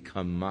has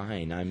become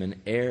mine. I'm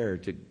an heir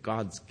to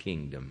God's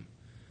kingdom.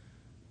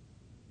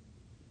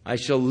 I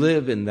shall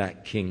live in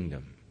that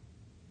kingdom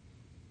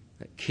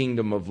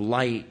of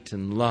light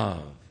and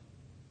love,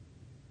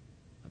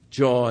 of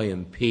joy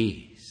and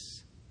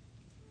peace.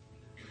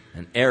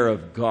 An heir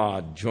of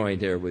God,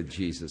 joint heir with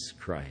Jesus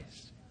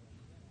Christ.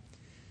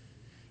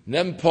 And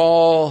then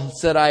Paul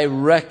said, I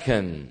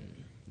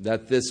reckon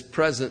that this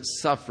present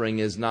suffering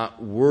is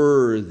not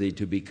worthy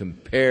to be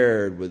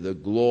compared with the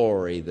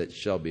glory that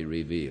shall be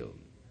revealed.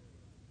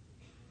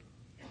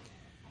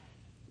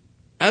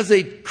 As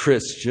a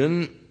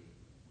Christian,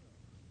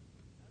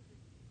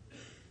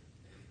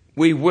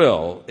 we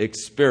will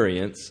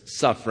experience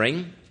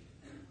suffering,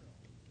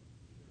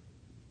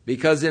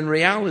 because in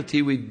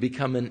reality we've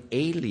become an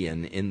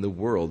alien in the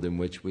world in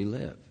which we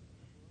live.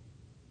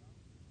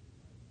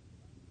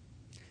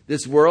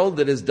 This world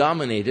that is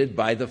dominated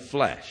by the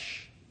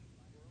flesh,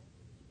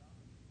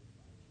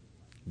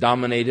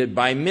 dominated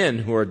by men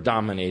who are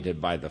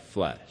dominated by the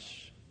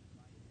flesh.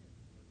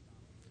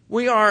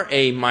 We are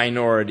a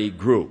minority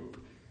group.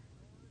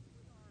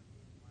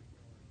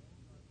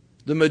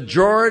 The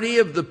majority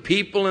of the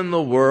people in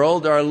the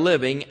world are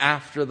living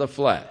after the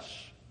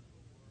flesh.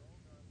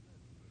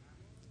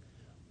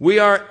 We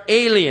are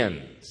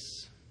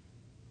aliens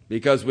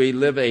because we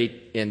live an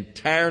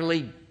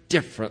entirely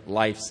different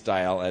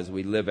lifestyle as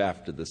we live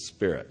after the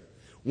Spirit.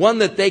 One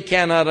that they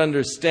cannot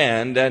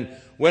understand, and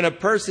when a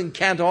person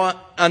can't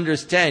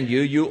understand you,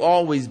 you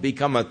always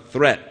become a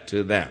threat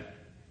to them.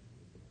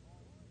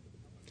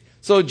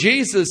 So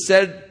Jesus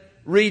said,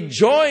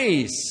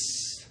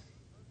 rejoice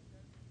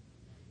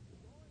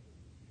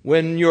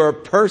when you're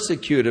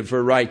persecuted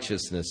for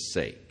righteousness'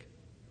 sake.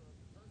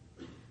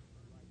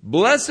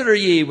 Blessed are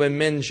ye when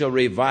men shall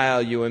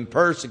revile you and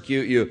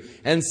persecute you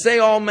and say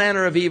all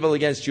manner of evil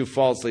against you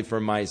falsely for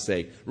my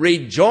sake.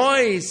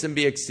 Rejoice and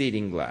be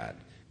exceeding glad.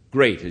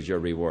 Great is your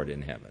reward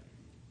in heaven.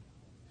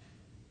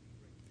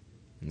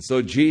 And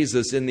so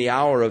Jesus, in the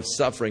hour of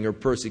suffering or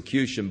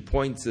persecution,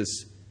 points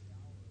us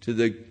to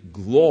the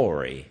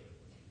glory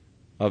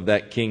of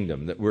that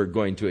kingdom that we're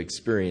going to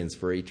experience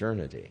for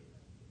eternity.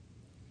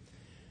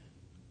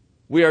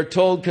 We are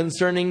told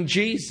concerning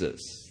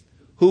Jesus,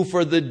 who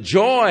for the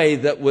joy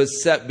that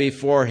was set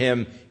before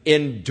him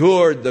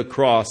endured the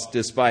cross,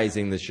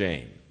 despising the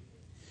shame.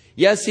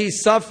 Yes, he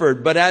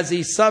suffered, but as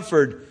he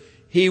suffered,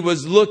 he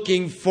was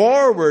looking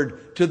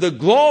forward to the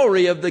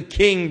glory of the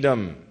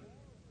kingdom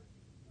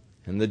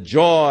and the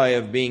joy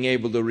of being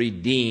able to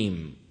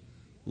redeem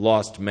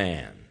lost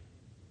man.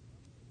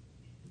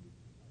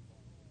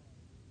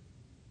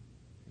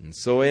 And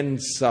so in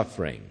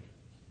suffering,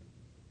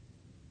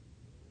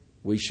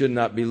 we should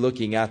not be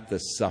looking at the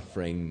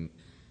suffering,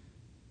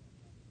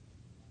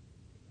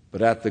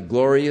 but at the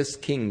glorious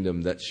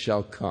kingdom that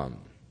shall come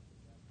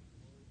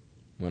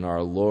when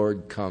our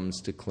Lord comes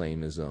to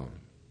claim his own.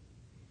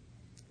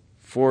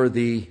 For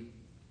the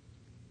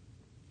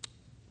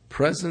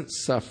present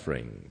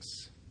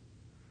sufferings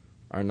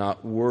are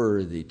not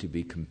worthy to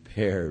be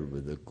compared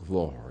with the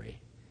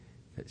glory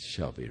that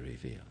shall be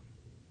revealed.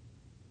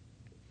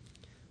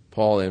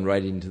 Paul, in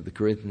writing to the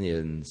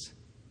Corinthians,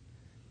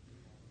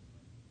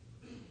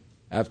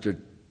 after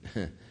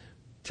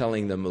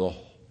telling them the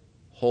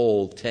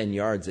whole 10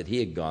 yards that he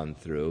had gone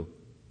through,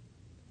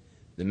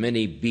 the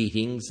many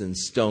beatings and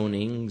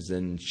stonings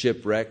and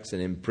shipwrecks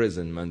and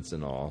imprisonments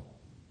and all,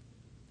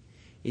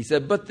 he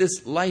said, but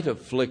this light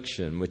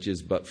affliction, which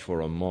is but for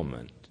a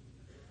moment,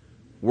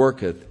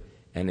 worketh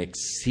an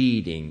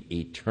exceeding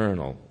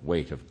eternal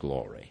weight of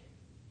glory.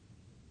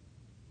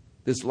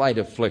 This light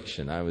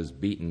affliction, I was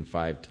beaten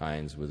 5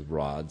 times with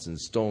rods and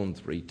stoned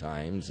 3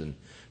 times and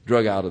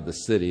drug out of the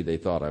city. They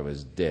thought I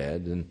was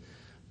dead. And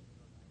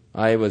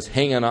I was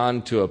hanging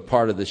on to a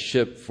part of the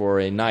ship for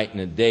a night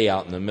and a day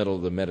out in the middle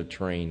of the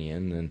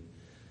Mediterranean.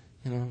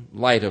 And,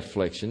 light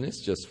affliction,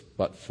 it's just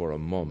but for a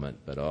moment.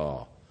 But,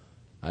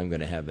 I'm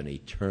going to have an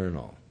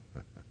eternal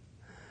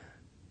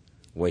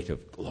weight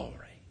of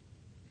glory.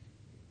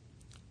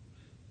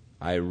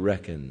 I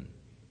reckon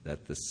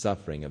that the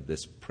suffering of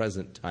this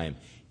present time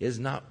is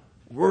not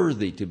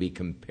worthy to be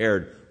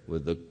compared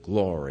with the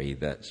glory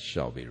that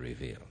shall be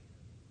revealed.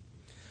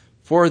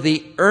 For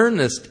the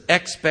earnest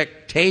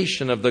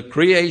expectation of the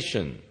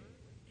creation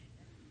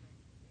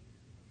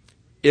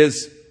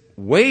is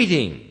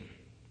waiting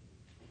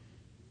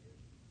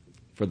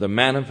for the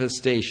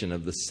manifestation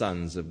of the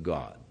sons of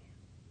God.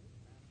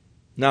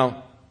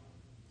 Now,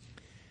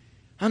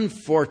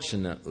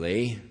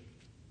 unfortunately,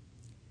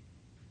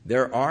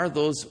 there are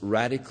those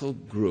radical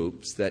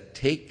groups that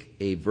take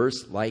a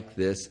verse like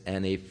this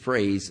and a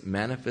phrase,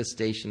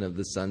 manifestation of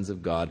the sons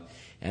of God,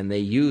 and they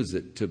use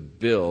it to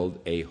build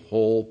a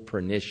whole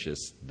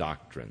pernicious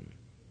doctrine.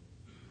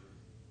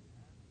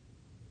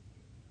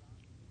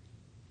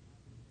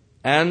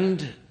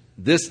 And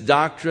this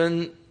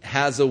doctrine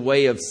has a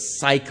way of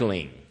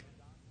cycling.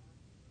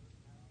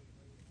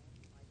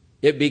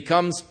 It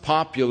becomes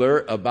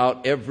popular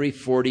about every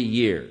 40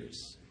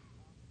 years.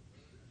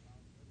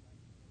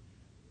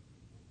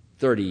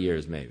 30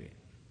 years maybe.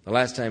 The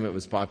last time it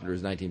was popular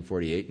was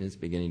 1948, and it's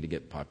beginning to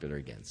get popular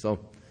again. So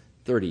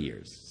 30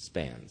 years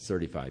spans,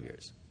 35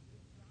 years.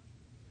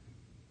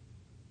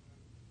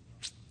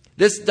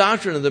 This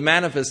doctrine of the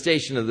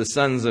manifestation of the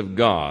sons of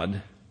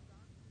God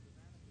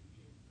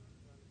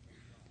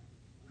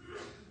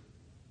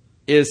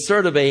is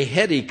sort of a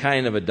heady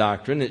kind of a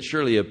doctrine. It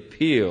surely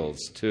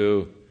appeals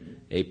to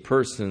a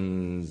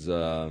person's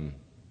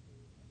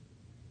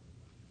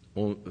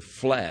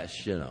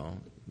flesh,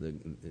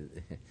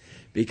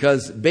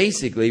 because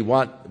basically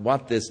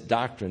what this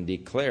doctrine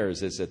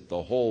declares is that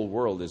the whole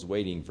world is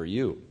waiting for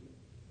you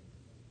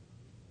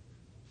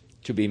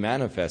to be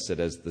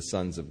manifested as the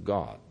sons of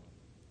God.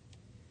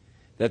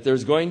 that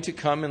there's going to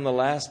come in the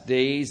last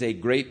days a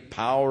great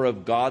power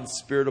of God's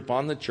Spirit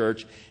upon the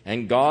church,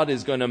 and God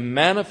is going to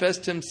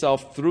manifest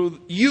himself through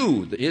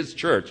you, his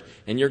church,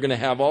 and you're going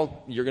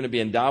to be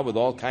endowed with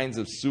all kinds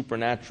of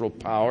supernatural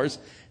powers,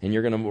 and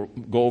you're going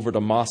to go over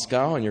to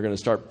Moscow, and you're going to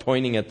start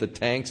pointing at the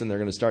tanks, and they're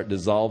going to start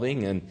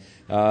dissolving, and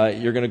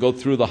you're going to go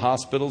through the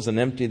hospitals and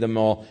empty them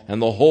all, and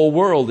the whole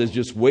world is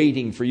just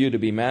waiting for you to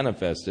be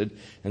manifested.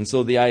 And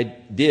so the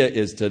idea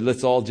is to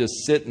let's all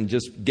just sit and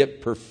just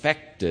get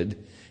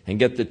perfected and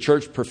get the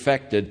church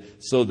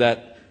perfected so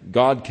that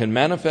God can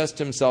manifest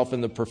himself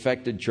in the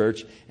perfected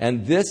church.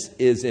 And this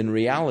is in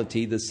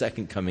reality the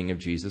second coming of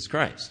Jesus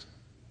Christ.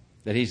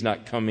 That he's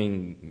not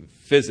coming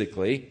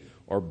physically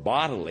or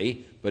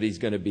bodily, but he's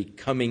going to be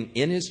coming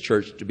in his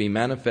church to be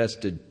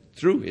manifested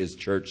through his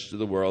church to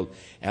the world.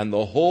 And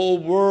the whole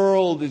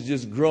world is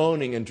just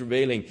groaning and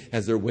travailing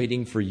as they're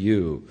waiting for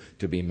you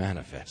to be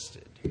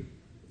manifested.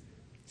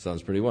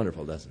 Sounds pretty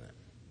wonderful, doesn't it?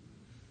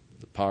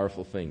 The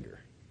powerful finger.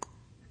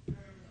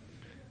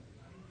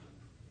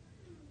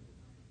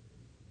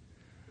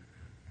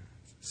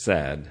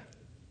 Sad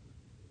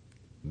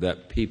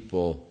that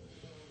people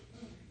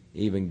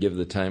even give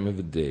the time of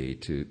the day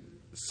to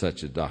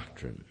such a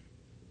doctrine.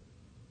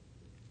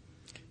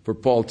 For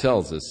Paul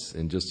tells us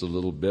in just a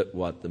little bit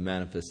what the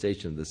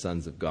manifestation of the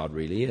sons of God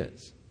really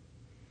is.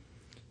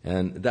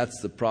 And that's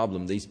the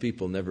problem. These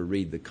people never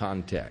read the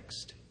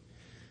context.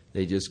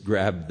 They just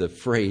grab the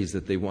phrase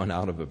that they want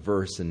out of a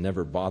verse and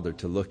never bother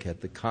to look at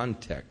the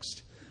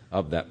context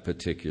of that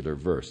particular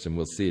verse. And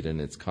we'll see it in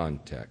its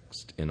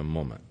context in a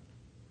moment.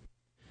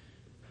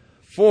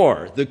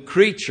 For the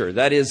creature,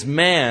 that is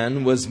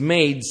man, was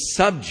made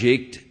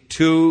subject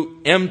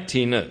to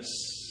emptiness,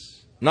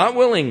 not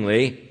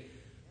willingly,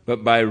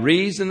 but by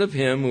reason of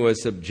him who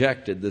has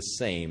subjected the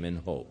same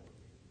in hope.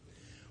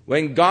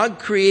 When God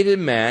created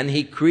man,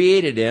 he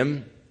created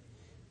him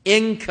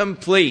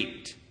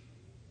incomplete.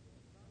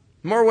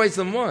 More ways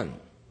than one.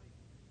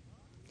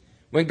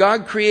 When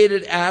God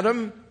created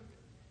Adam,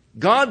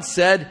 God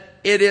said,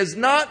 it is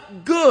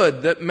not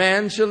good that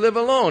man should live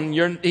alone.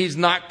 He's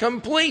not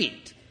complete.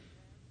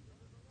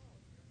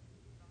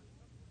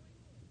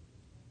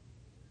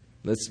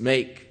 Let's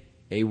make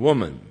a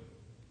woman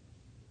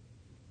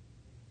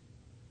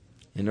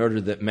in order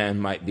that man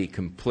might be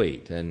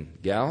complete. And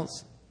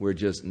gals, we're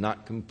just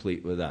not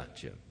complete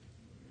without you.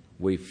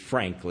 We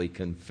frankly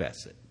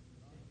confess it.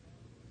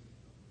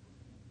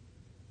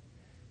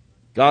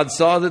 God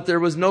saw that there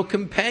was no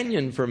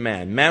companion for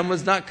man. Man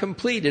was not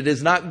complete. It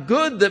is not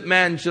good that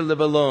man should live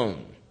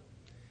alone.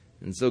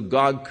 And so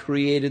God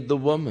created the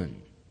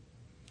woman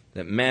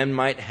that man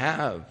might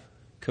have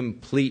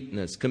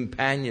completeness,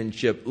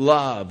 companionship,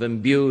 love,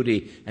 and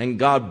beauty. And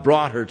God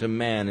brought her to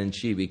man, and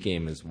she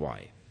became his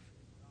wife.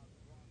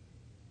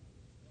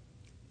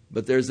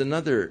 But there's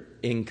another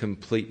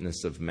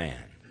incompleteness of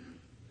man.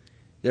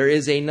 There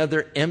is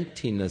another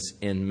emptiness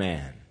in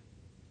man.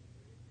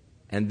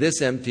 And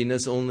this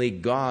emptiness only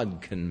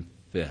God can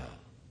fill.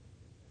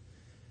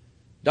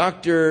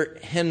 Dr.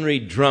 Henry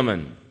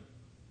Drummond,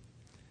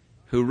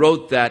 who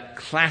wrote that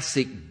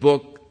classic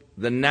book,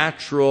 The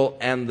Natural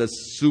and the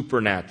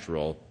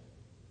Supernatural,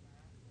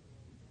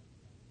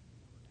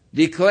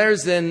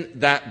 declares in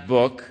that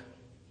book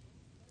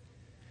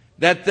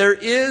that there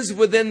is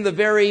within the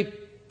very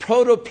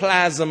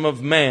protoplasm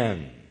of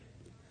man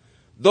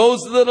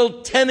those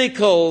little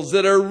tentacles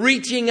that are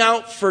reaching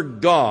out for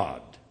God.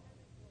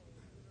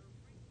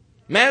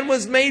 Man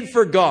was made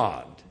for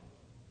God.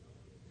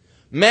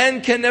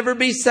 Man can never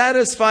be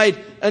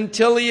satisfied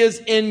until he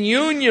is in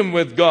union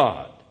with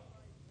God.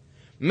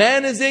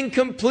 Man is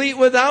incomplete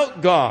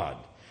without God.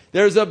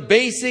 There's a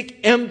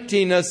basic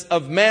emptiness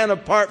of man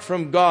apart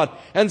from God.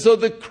 And so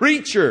the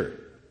creature,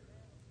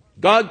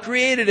 God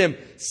created him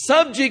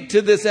subject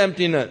to this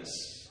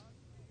emptiness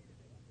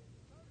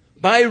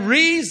by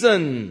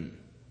reason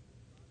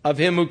of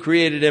him who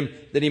created him,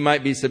 that he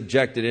might be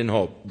subjected in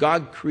hope.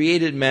 God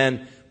created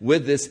man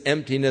with this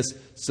emptiness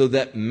so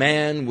that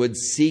man would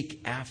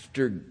seek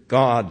after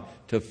God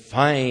to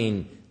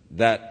find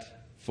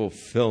that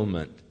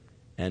fulfillment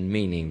and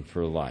meaning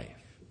for life.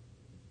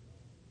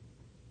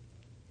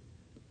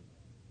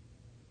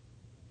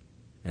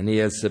 And he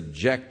has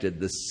subjected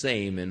the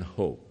same in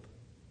hope.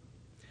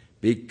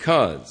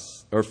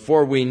 Because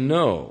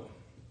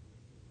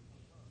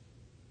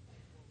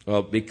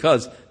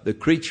the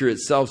creature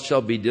itself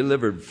shall be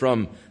delivered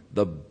from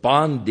the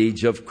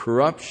bondage of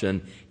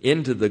corruption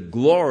into the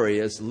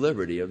glorious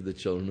liberty of the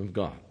children of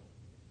God.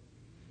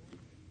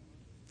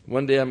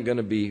 One day I'm going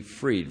to be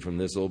freed from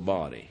this old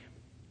body,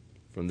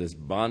 from this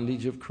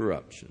bondage of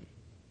corruption.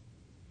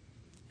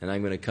 And I'm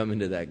going to come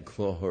into that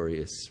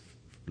glorious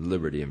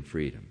liberty and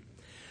freedom.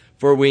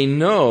 For we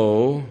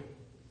know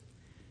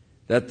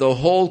that the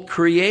whole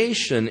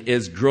creation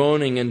is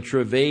groaning and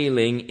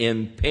travailing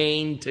in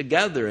pain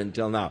together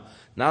until now.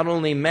 Not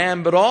only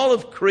man, but all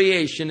of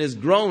creation is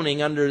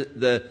groaning under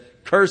the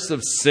curse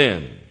of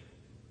sin.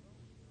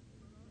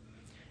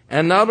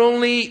 And not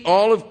only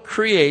all of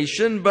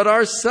creation, but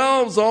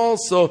ourselves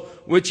also,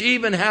 which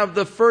even have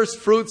the first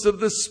fruits of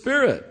the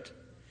Spirit.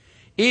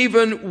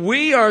 Even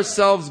we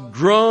ourselves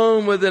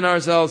groan within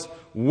ourselves,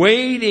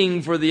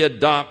 waiting for the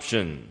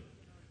adoption,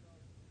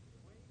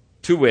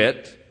 to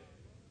wit,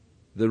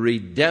 the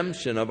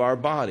redemption of our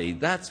body.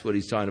 That's what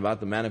he's talking about,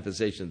 the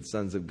manifestation of the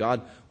sons of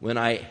God, when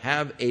I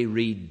have a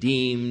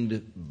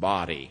redeemed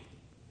body.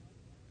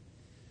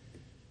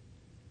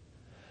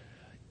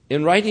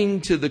 In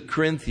writing to the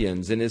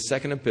Corinthians in his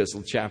second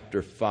epistle,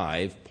 chapter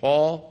 5,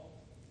 Paul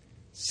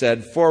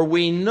said, "For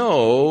we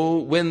know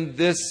when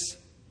this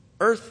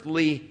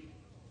earthly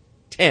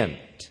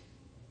tent,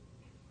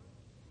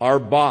 our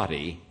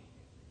body,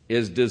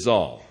 is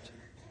dissolved,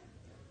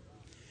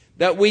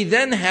 that we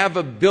then have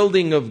a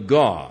building of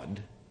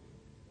God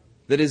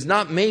that is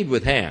not made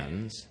with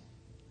hands,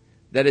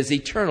 that is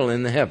eternal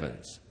in the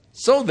heavens.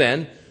 So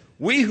then,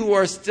 we who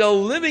are still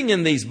living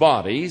in these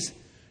bodies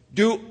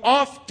do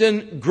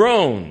often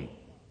groan,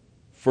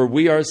 for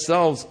we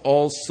ourselves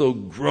also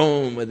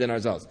groan within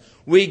ourselves."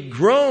 We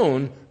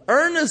groan,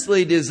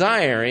 earnestly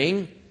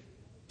desiring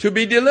to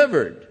be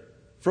delivered.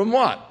 From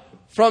what?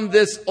 From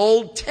this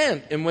old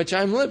tent in which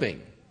I'm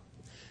living.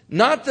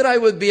 Not that I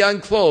would be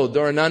unclothed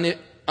or an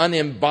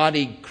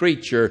unembodied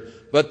creature,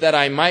 but that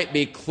I might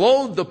be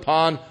clothed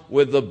upon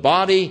with the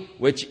body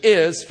which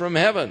is from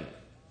heaven.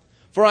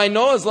 For I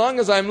know as long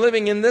as I'm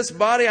living in this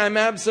body, I'm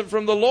absent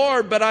from the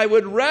Lord, but I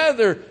would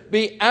rather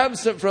be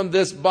absent from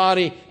this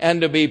body and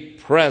to be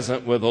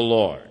present with the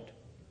Lord.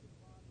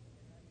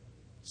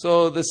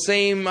 So the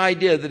same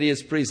idea that he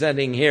is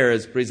presenting here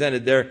is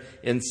presented there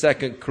in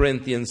 2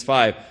 Corinthians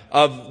 5,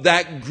 of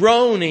that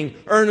groaning,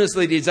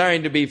 earnestly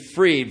desiring to be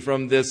freed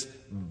from this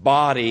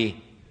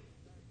body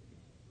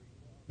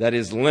that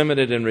is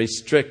limited and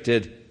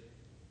restricted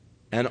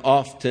and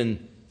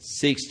often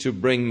seeks to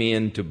bring me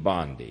into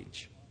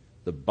bondage.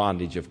 The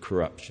bondage of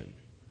corruption.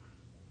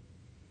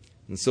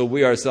 And so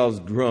we ourselves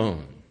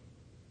groan.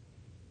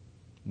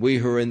 We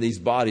who are in these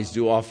bodies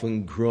do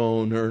often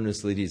groan,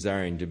 earnestly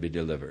desiring to be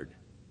delivered,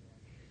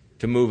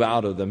 to move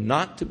out of them,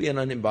 not to be an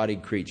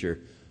unembodied creature,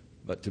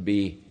 but to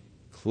be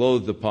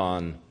clothed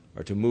upon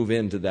or to move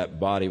into that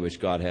body which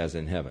God has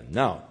in heaven.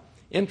 Now,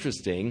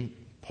 interesting,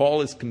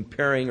 Paul is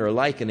comparing or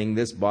likening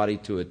this body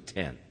to a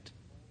tent.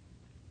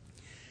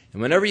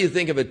 And whenever you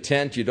think of a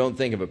tent, you don't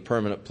think of a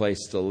permanent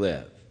place to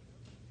live.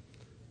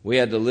 We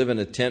had to live in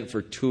a tent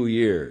for 2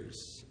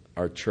 years,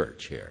 our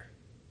church here.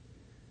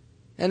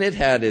 And it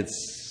had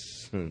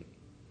its,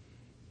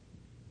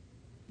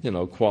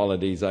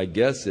 qualities, I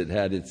guess. It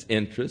had its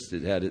interest.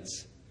 It had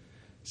its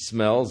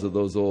smells of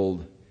those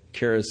old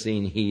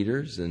kerosene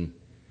heaters. And,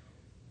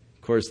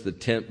 of course, the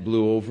tent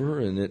blew over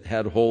and it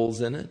had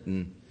holes in it.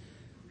 And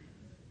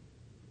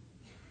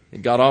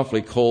it got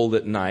awfully cold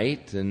at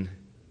night. And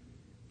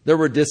there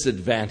were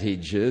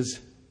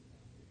disadvantages.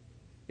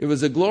 It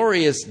was a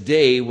glorious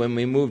day when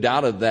we moved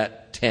out of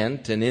that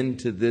tent and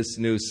into this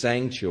new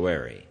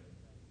sanctuary.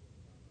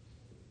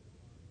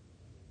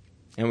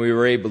 And we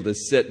were able to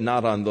sit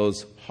not on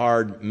those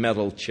hard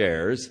metal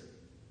chairs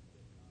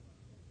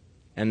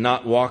and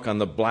not walk on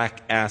the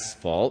black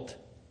asphalt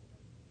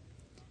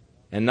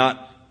and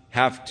not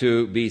have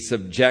to be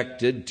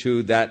subjected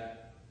to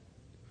that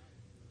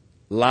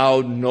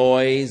loud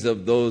noise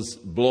of those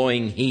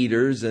blowing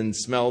heaters and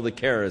smell the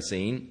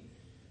kerosene.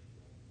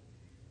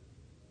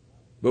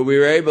 But we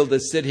were able to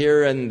sit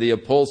here in the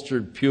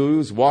upholstered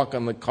pews, walk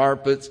on the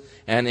carpets,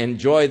 and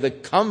enjoy the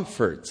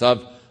comforts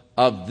of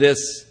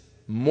this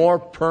more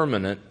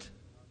permanent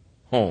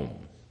home.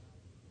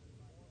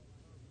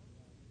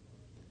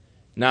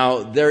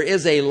 Now, there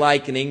is a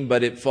likening,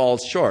 but it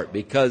falls short,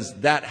 because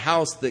that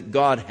house that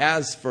God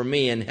has for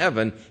me in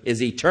heaven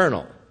is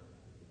eternal.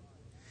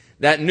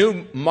 That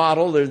new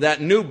model, or that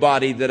new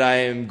body that I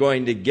am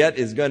going to get,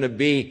 is going to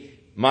be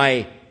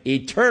my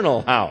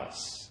eternal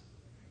house.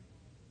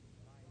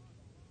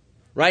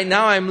 Right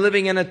now I'm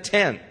living in a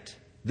tent,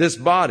 this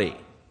body.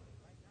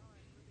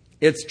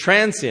 It's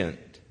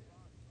transient.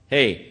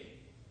 Hey,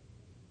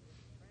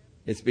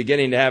 it's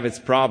beginning to have its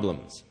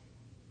problems.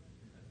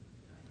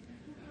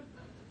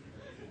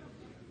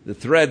 The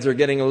threads are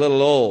getting a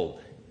little old,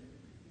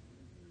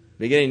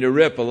 beginning to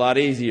rip a lot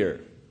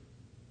easier.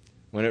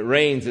 When it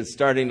rains, it's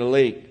starting to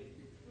leak.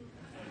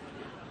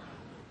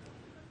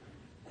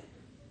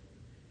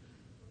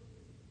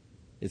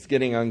 It's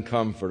getting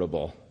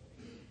uncomfortable.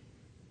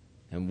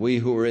 And we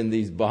who are in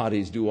these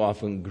bodies do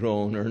often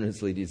groan,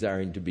 earnestly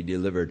desiring to be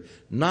delivered,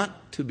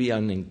 not to be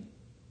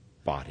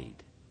unembodied,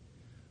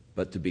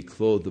 but to be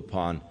clothed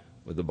upon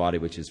with the body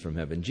which is from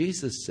heaven.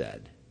 Jesus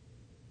said,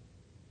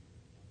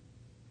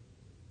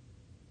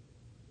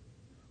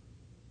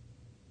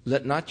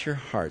 "Let not your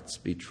hearts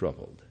be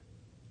troubled.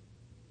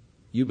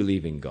 You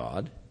believe in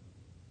God,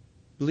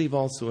 believe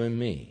also in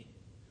me.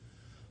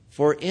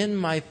 For in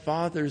my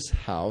Father's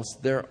house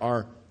there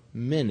are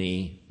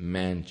many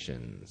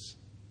mansions,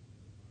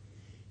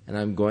 and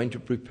I'm going to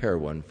prepare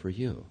one for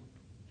you.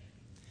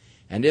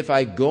 And if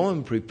I go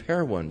and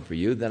prepare one for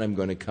you, then I'm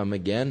going to come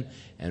again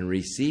and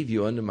receive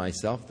you unto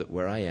myself, that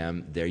where I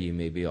am, there you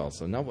may be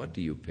also. Now, what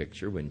do you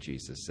picture when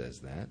Jesus says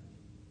that?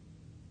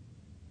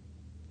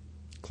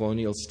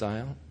 Colonial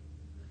style?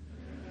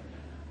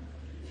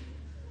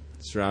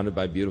 Surrounded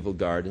by beautiful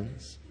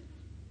gardens?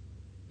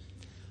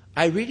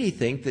 I really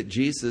think that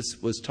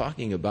Jesus was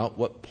talking about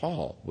what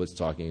Paul was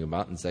talking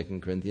about in 2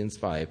 Corinthians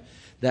 5.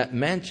 That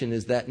mansion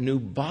is that new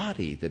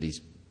body that he's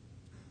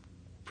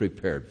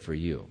prepared for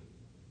you.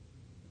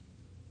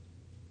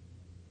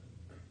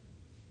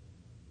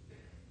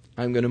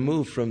 I'm going to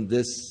move from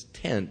this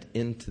tent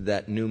into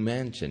that new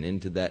mansion,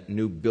 into that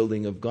new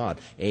building of God,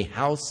 a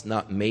house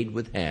not made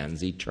with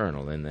hands,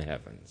 eternal in the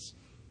heavens.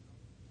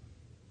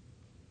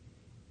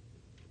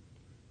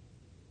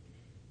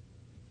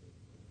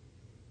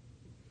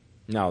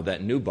 Now,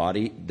 that new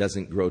body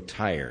doesn't grow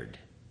tired.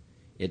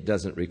 It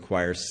doesn't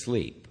require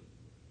sleep.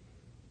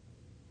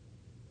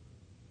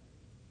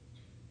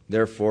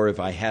 Therefore, if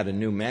I had a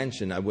new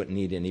mansion, I wouldn't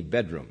need any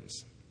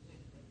bedrooms.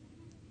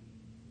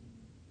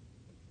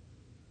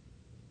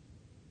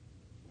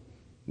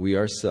 We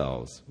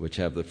ourselves, which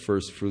have the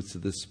first fruits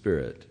of the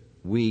Spirit,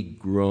 we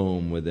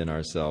groan within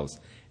ourselves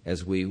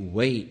as we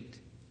wait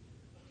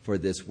for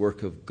this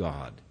work of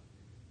God.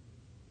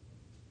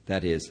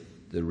 That is,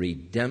 the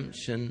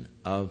redemption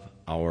of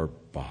our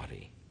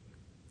body.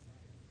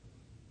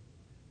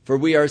 For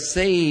we are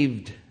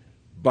saved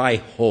by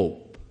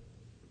hope.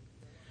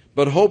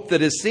 But hope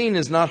that is seen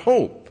is not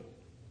hope.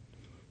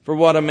 For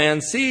what a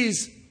man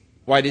sees,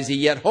 why does he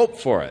yet hope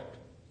for it?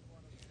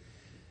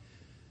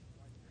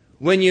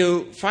 When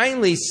you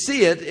finally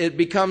see it, it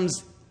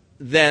becomes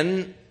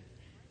then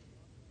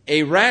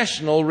a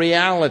rational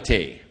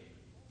reality.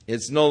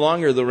 It's no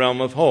longer the realm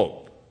of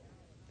hope.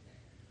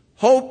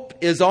 Hope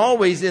is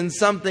always in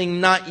something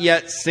not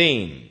yet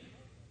seen.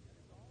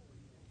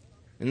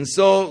 And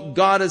so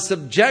God has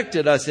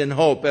subjected us in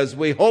hope as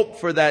we hope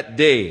for that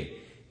day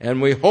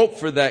and we hope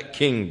for that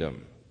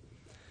kingdom.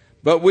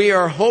 But we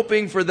are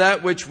hoping for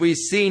that which we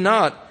see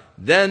not.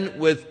 Then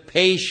with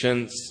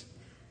patience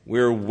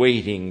we're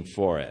waiting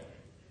for it.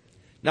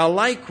 Now,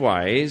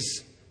 likewise,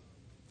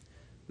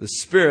 the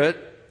Spirit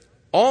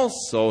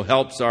also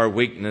helps our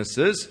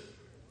weaknesses,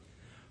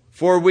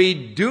 for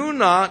we do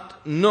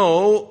not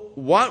know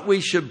what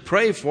we should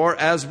pray for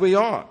as we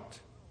ought.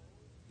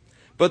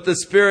 But the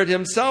Spirit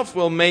Himself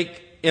will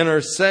make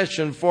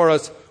intercession for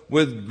us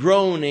with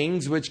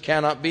groanings which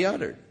cannot be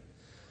uttered.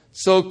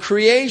 So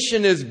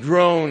creation is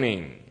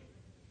groaning.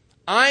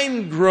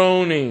 I'm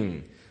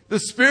groaning. The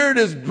Spirit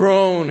is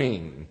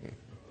groaning.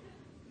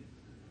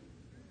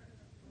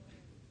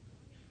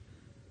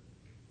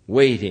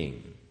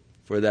 Waiting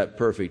for that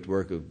perfect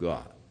work of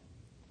God.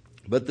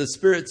 But the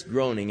Spirit's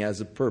groaning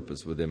has a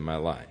purpose within my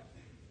life.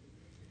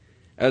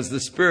 As the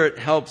Spirit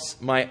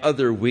helps my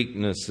other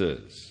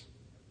weaknesses.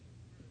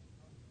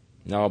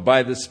 Now,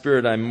 by the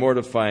Spirit, I'm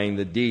mortifying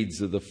the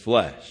deeds of the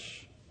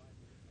flesh.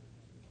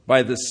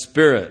 By the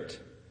Spirit,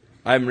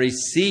 I'm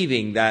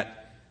receiving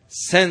that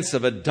sense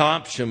of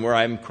adoption where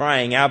I'm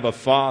crying, Abba,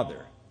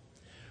 Father.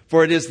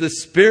 For it is the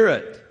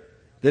Spirit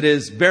that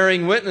is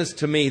bearing witness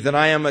to me that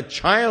I am a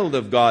child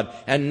of God.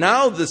 And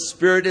now the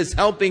Spirit is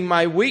helping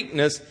my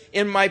weakness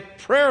in my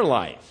prayer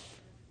life.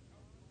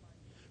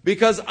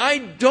 Because I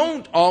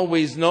don't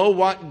always know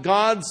what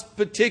God's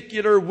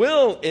particular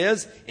will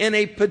is in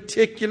a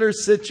particular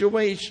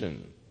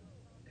situation.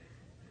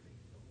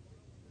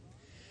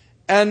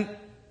 And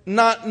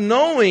not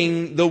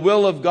knowing the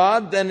will of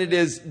God, then it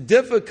is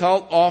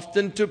difficult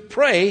often to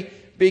pray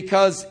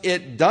because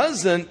it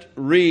doesn't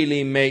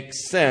really make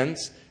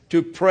sense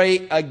to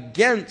pray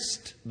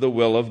against the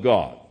will of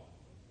God.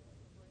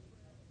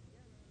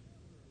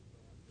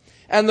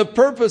 And the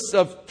purpose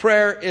of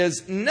prayer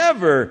is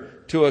never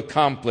to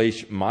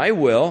accomplish my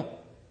will.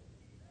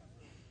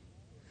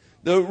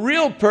 The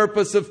real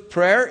purpose of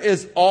prayer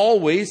is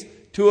always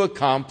to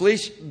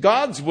accomplish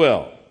God's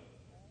will.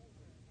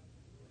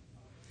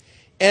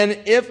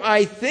 And if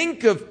I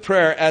think of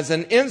prayer as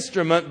an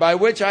instrument by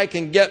which I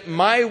can get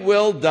my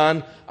will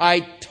done,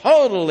 I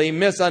totally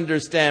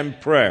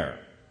misunderstand prayer.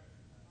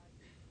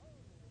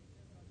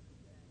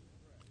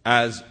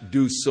 As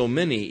do so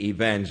many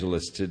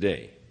evangelists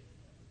today.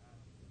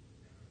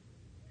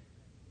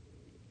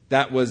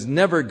 That was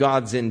never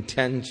God's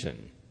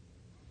intention.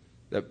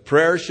 That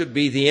prayer should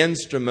be the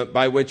instrument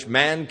by which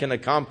man can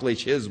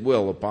accomplish His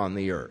will upon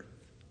the earth.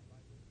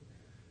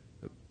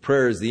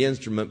 Prayer is the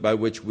instrument by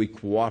which we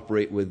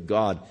cooperate with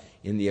God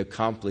in the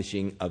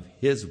accomplishing of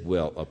His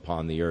will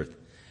upon the earth.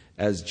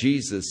 As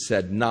Jesus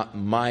said, not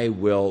my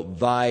will,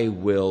 thy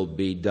will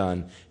be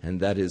done.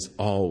 And that is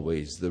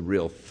always the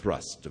real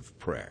thrust of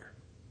prayer.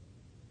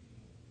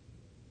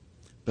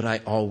 But I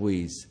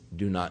always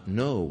do not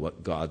know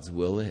what God's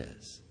will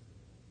is.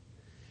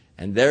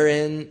 And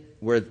therein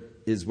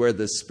is where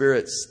the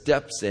Spirit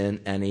steps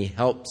in and He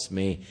helps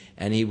me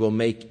and He will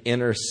make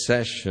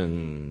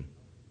intercession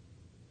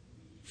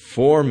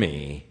for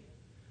me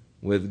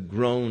with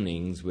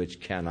groanings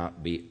which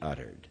cannot be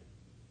uttered.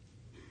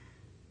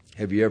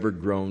 Have you ever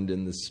groaned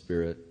in the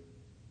Spirit?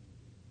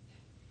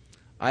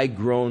 I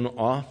groan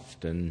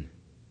often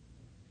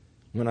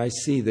when I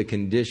see the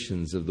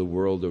conditions of the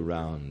world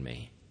around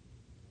me.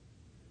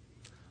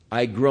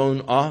 I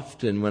groan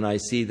often when I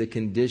see the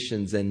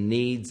conditions and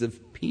needs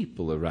of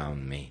people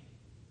around me.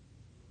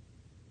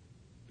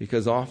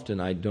 Because often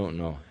I don't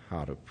know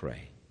how to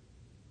pray.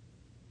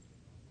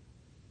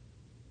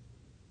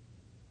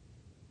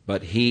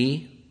 But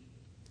He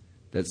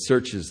that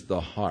searches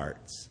the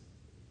hearts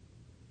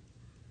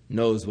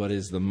knows what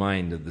is the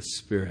mind of the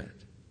Spirit.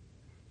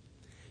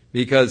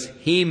 Because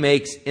He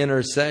makes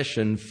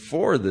intercession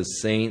for the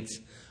saints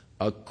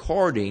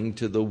according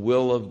to the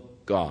will of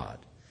God.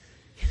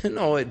 You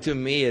know, to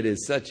me it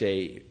is such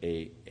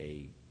a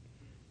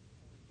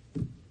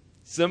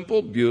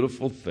simple,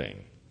 beautiful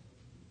thing.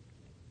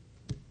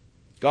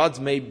 God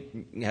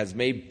has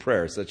made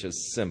prayer such a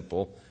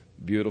simple,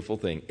 beautiful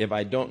thing. If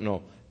I don't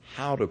know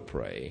how to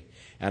pray,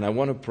 and I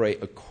want to pray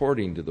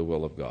according to the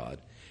will of God,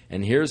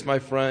 and here's my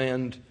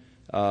friend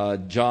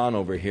John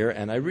over here,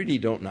 and I really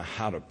don't know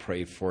how to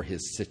pray for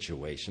his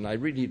situation. I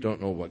really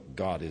don't know what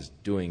God is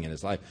doing in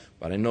his life,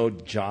 but I know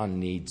John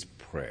needs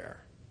prayer.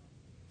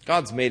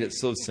 God's made it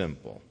so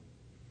simple.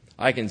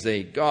 I can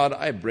say, God,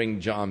 I bring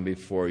John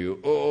before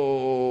you. Oh.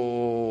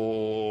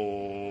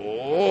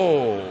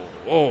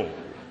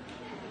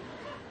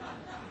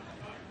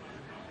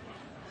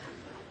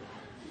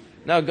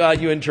 Now, God,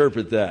 you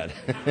interpret that.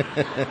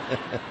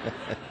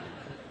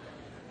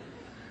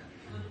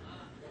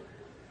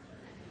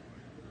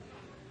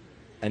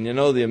 And you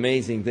know, the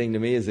amazing thing to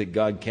me is that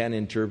God can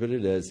interpret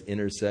it as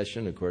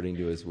intercession according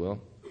to His will.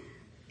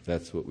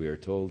 That's what we are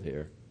told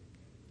here.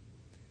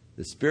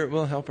 The Spirit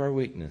will help our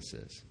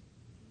weaknesses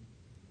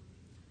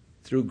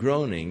through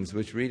groanings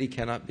which really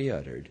cannot be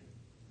uttered.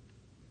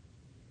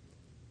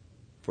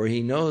 For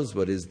He knows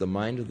what is the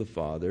mind of the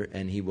Father,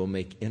 and He will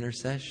make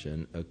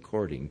intercession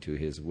according to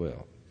His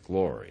will.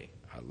 Glory.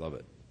 I love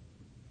it.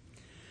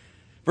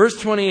 Verse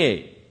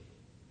 28.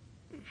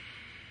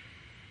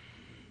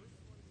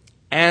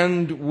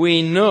 And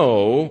we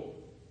know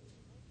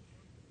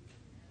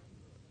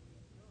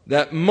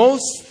that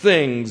most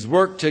things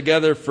work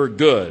together for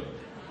good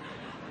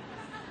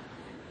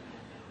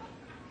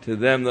to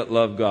them that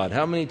love God.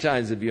 How many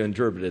times have you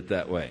interpreted it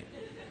that way?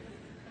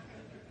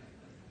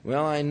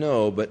 Well, I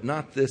know, but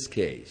not this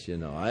case. You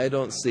know, I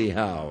don't see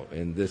how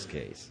in this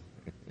case.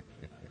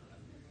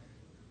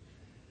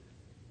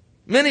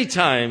 Many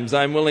times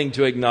I'm willing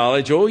to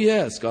acknowledge, oh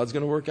yes, God's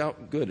going to work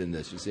out good in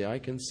this. You see, I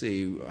can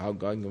see how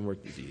God can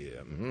work this.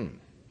 Yeah.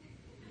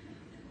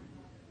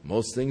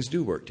 Most things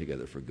do work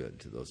together for good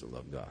to those that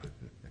love God.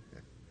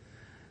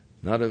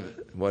 Not of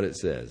what it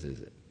says,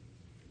 is it?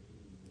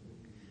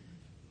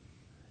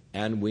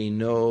 And we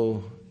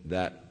know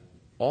that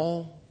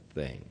all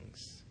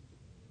things.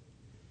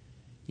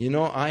 You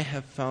know, I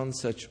have found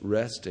such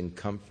rest and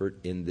comfort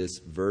in this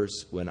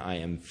verse when I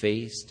am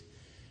faced,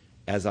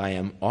 as I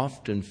am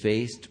often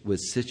faced with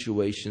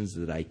situations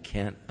that I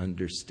can't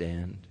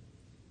understand.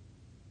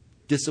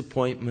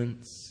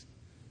 Disappointments,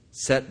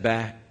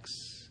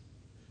 setbacks,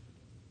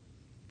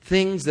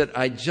 things that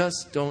I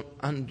just don't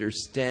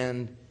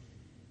understand.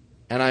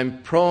 And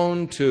I'm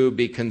prone to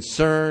be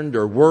concerned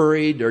or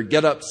worried or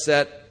get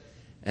upset.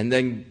 And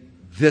then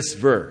this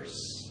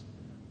verse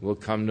will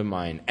come to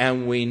mind.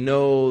 And we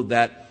know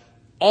that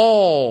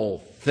all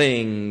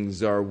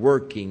things are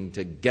working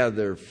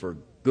together for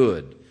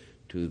good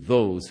to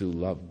those who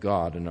love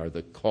God and are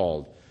the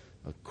called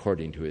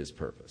according to His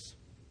purpose.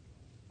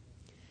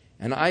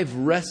 And I've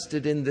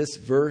rested in this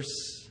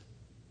verse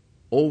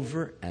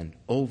over and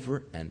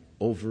over and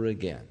over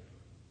again.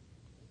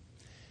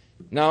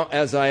 Now,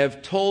 as I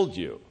have told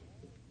you,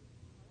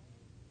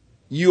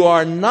 you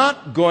are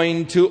not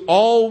going to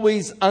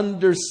always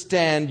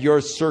understand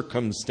your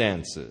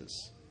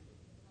circumstances.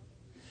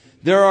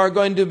 There are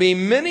going to be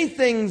many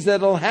things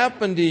that will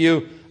happen to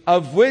you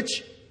of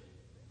which,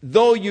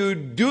 though you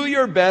do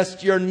your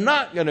best, you're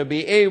not going to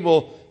be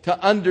able to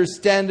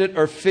understand it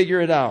or figure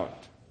it out.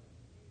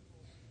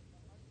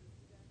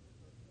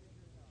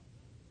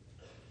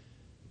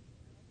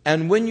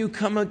 And when you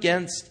come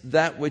against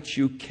that which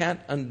you can't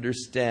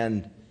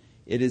understand,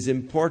 it is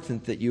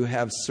important that you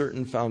have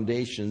certain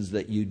foundations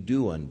that you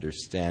do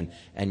understand,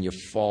 and you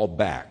fall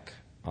back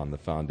on the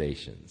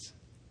foundations.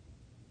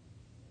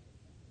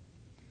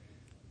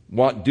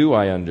 What do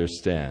I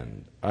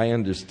understand? I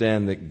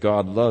understand that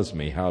God loves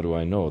me. How do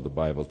I know? The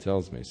Bible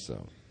tells me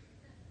so.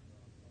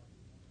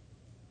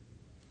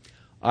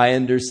 I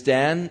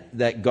understand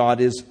that God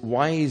is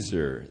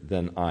wiser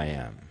than I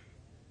am.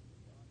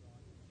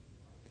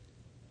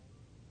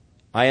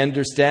 I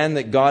understand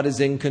that God is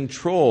in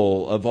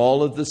control of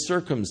all of the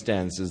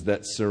circumstances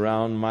that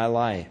surround my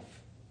life.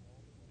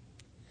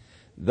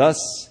 Thus,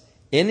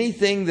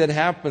 anything that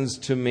happens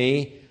to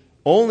me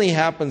only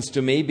happens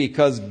to me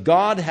because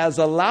God has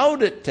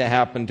allowed it to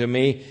happen to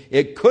me.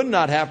 It could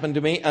not happen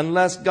to me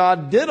unless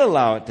God did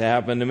allow it to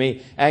happen to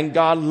me. And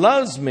God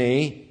loves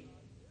me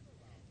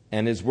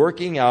and is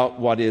working out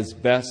what is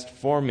best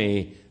for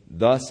me.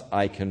 Thus,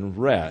 I can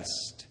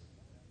rest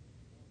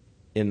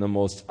in the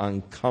most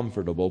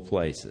uncomfortable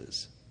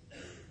places.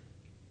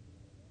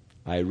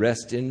 I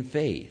rest in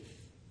faith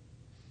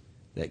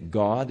that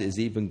God is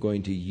even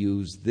going to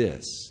use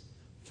this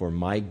for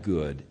my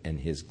good and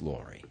His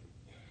glory.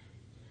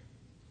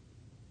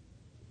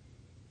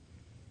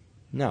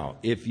 Now,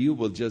 if you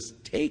will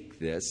just take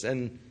this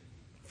and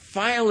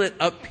file it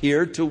up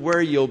here to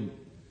where you'll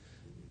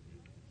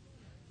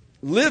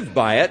live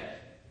by it,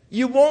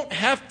 you won't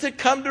have to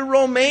come to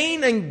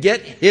Romaine and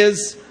get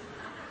his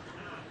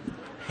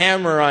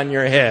hammer on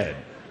your head.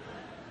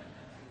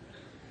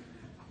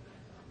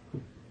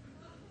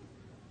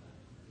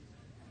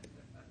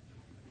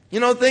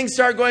 Things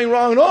start going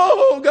wrong.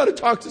 Got to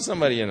talk to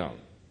somebody,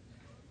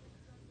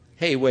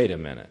 Hey, wait a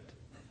minute.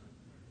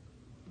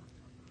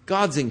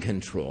 God's in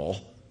control.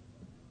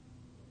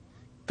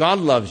 God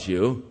loves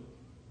you.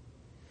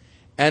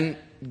 And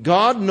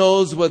God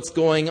knows what's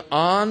going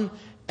on.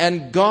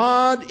 And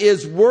God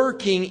is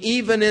working,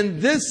 even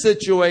in this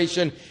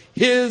situation,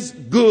 His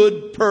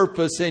good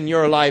purpose in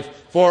your life.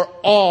 For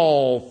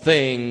all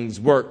things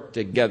work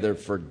together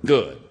for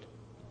good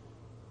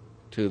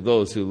to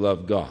those who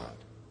love God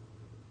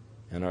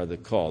and are the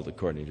called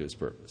according to His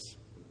purpose.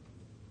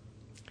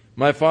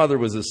 My father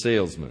was a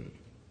salesman.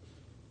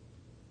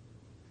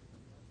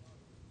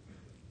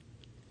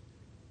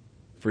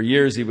 For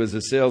years he was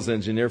a sales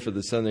engineer for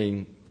the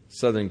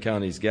Southern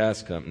Counties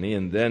Gas Company,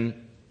 and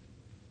then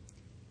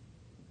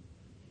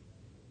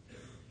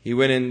he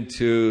went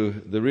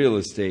into the real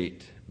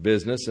estate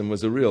business and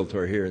was a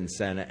realtor here in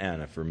Santa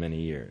Ana for many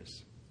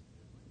years.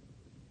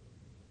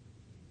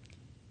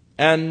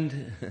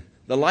 And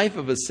the life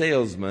of a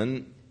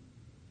salesman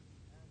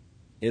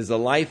is a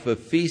life of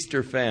feast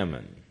or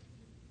famine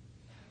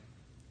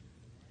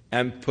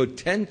and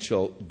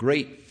potential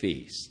great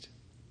feast.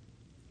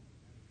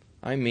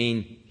 I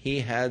mean,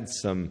 he had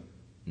some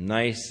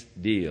nice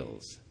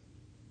deals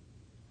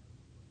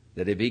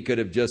that if he could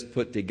have just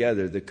put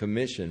together, the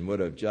commission would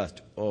have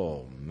just,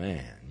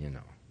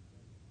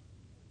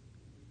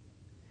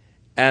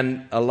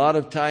 And a lot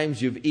of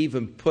times you've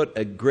even put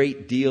a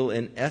great deal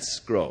in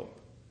escrow.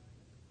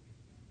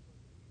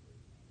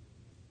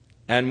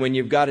 And when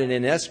you've got it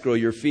in escrow,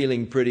 you're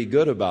feeling pretty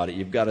good about it.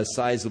 You've got a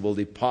sizable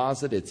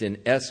deposit. It's in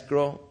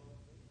escrow.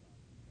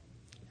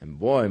 And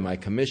boy, my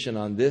commission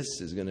on this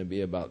is going to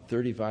be about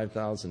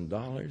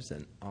 $35,000.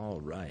 And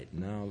all right,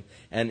 now.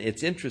 And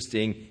it's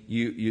interesting,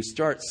 you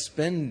start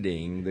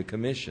spending the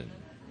commission.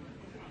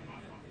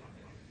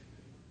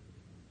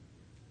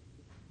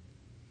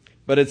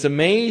 But it's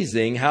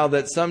amazing how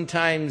that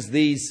sometimes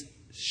these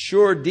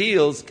sure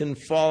deals can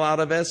fall out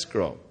of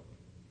escrow.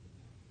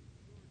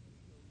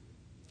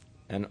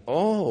 And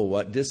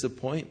what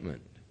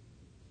disappointment.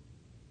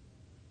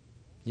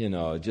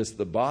 Just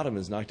the bottom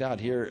is knocked out.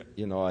 Here,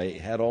 I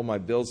had all my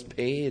bills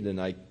paid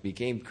and I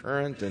became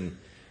current and,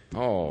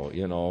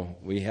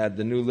 we had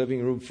the new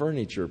living room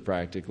furniture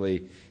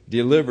practically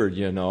delivered,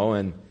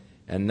 and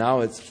now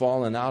it's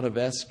fallen out of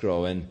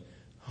escrow. And,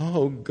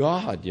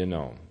 God,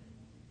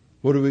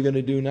 what are we going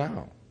to do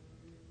now?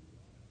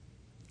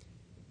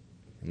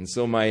 And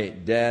so my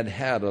dad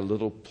had a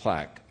little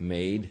plaque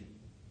made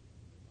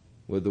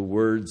with the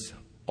words,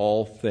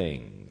 all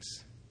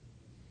things.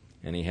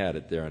 And he had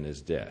it there on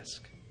his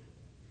desk.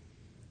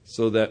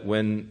 So that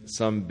when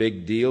some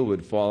big deal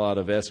would fall out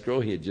of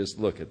escrow, he'd just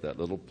look at that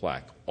little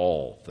plaque.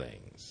 All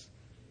things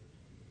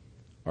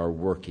are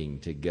working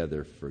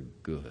together for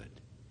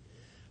good.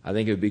 I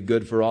think it would be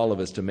good for all of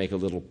us to make a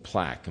little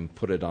plaque and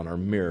put it on our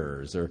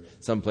mirrors or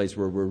someplace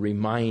where we're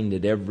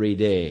reminded every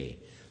day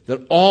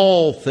that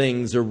all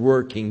things are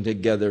working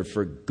together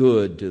for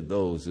good to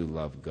those who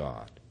love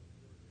God.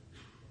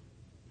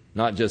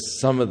 Not just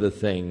some of the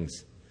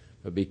things,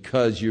 but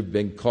because you've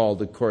been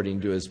called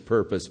according to His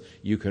purpose,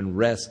 you can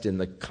rest in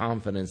the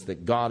confidence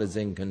that God is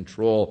in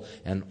control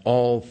and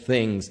all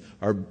things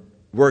are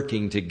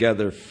working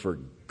together for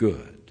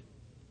good.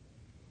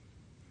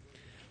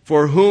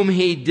 For whom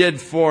He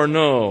did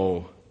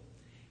foreknow,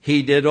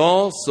 He did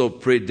also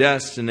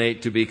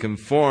predestinate to be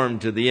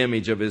conformed to the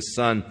image of His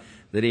Son,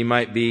 that He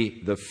might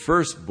be the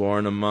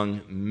firstborn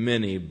among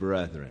many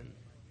brethren.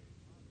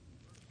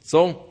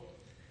 So,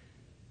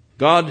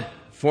 God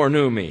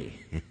foreknew me.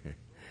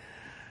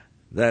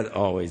 That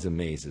always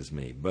amazes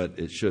me, but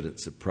it shouldn't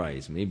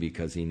surprise me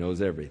because He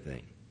knows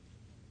everything.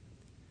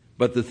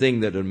 But the thing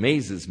that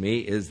amazes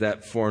me is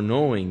that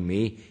foreknowing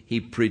me, He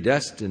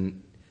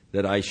predestined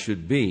that I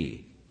should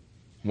be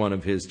one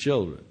of His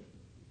children.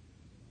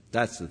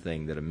 That's the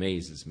thing that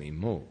amazes me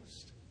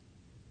most.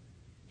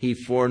 He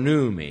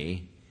foreknew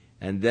me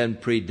and then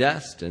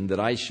predestined that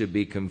I should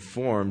be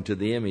conformed to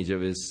the image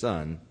of His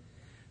Son,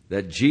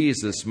 that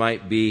Jesus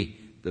might be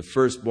the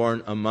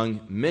firstborn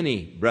among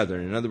many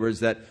brethren. In other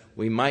words, that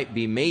we might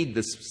be made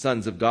the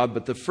sons of God,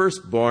 but the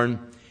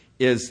firstborn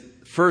is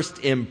first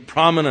in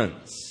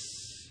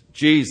prominence.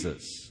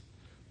 Jesus,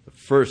 the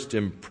first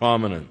in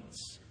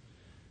prominence.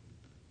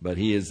 But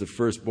He is the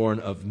firstborn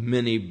of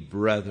many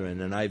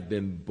brethren, and I've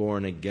been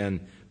born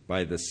again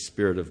by the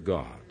Spirit of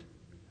God.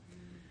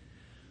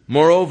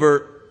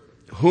 Moreover,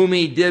 whom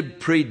He did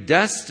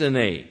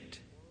predestinate,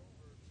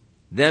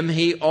 them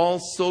He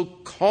also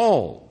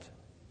called.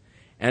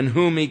 And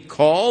whom he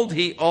called,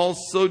 he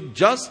also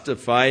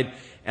justified.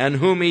 And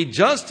whom he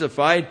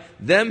justified,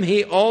 them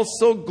he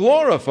also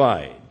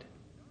glorified.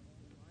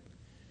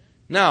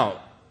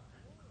 Now,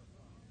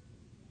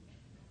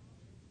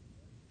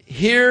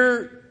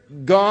 here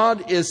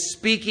God is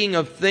speaking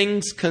of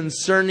things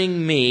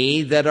concerning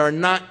me that are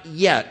not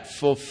yet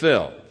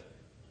fulfilled.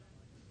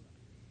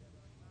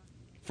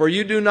 For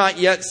you do not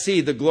yet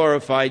see the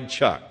glorified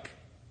Chuck.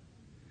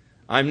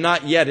 I'm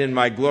not yet in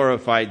my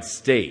glorified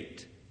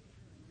state.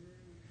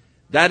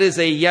 That is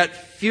a yet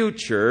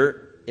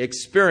future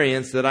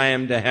experience that I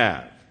am to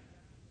have.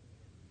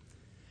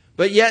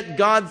 But yet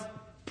God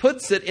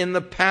puts it in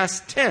the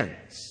past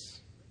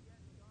tense,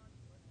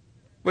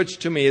 which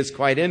to me is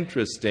quite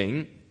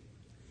interesting.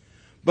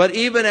 But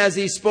even as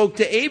he spoke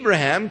to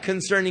Abraham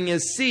concerning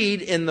his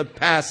seed in the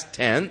past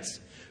tense,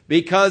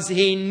 because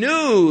he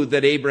knew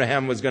that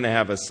Abraham was going to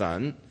have a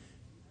son,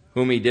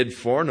 whom he did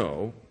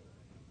foreknow,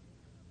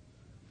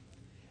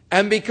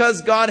 and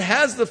because God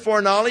has the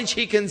foreknowledge,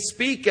 he can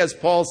speak, as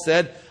Paul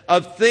said,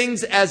 of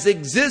things as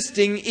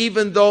existing,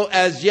 even though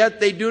as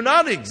yet they do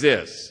not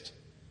exist,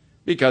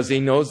 because he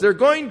knows they're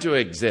going to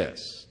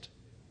exist.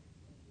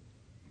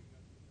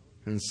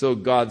 And so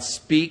God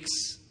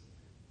speaks,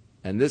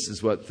 and this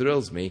is what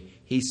thrills me,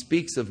 he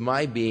speaks of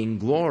my being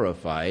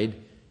glorified,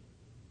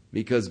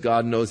 because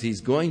God knows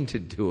he's going to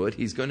do it.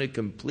 He's going to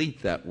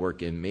complete that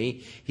work in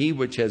me. He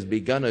which has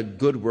begun a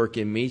good work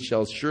in me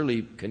shall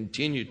surely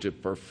continue to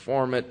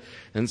perform it.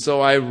 And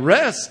so I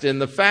rest in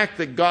the fact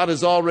that God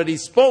has already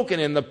spoken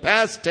in the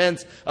past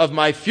tense of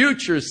my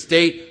future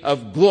state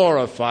of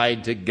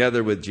glorified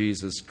together with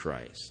Jesus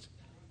Christ.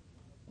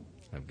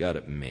 I've got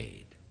it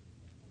made.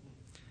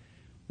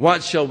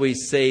 What shall we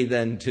say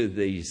then to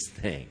these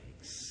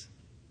things?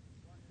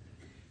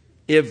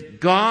 If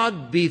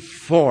God be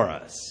for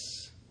us,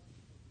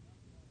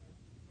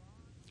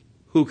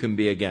 who can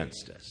be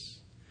against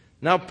us?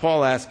 Now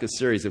Paul asks a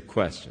series of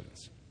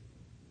questions.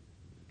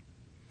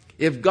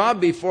 If God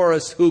be for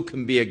us, who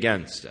can be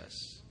against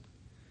us?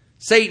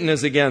 Satan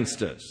is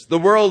against us. The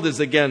world is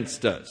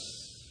against us.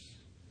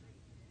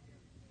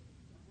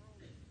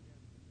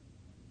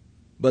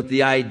 But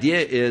the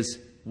idea is,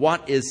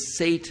 what is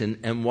Satan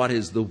and what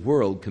is the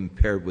world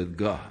compared with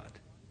God?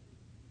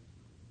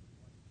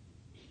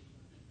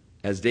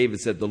 As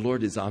David said, the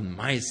Lord is on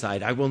my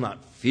side. I will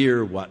not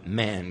fear what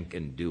man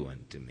can do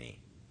unto me.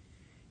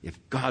 If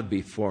God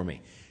be for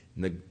me.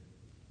 And the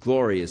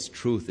glorious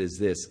truth is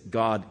this: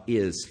 God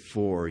is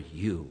for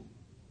you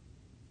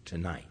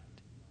tonight.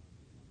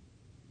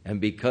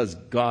 And because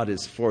God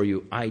is for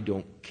you, I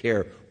don't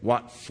care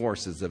what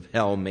forces of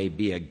hell may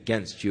be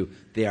against you.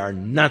 They are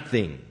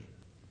nothing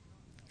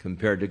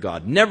compared to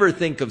God. Never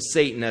think of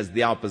Satan as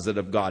the opposite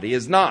of God. He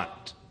is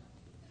not.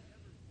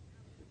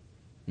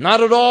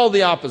 Not at all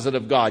the opposite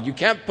of God. You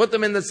can't put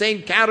them in the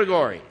same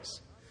categories.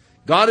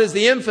 God is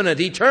the infinite,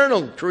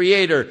 eternal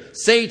creator.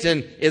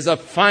 Satan is a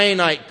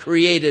finite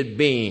created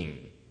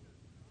being.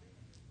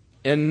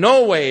 In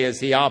no way is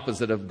he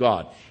opposite of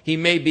God. He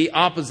may be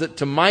opposite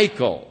to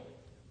Michael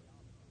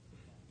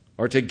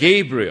or to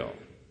Gabriel,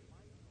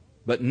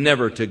 but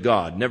never to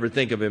God. Never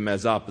think of him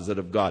as opposite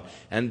of God.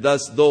 And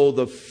thus, though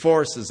the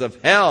forces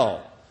of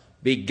hell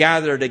be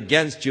gathered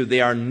against you, they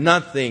are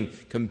nothing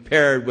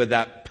compared with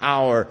that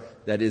power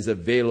that is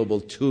available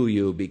to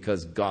you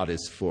because God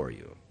is for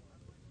you.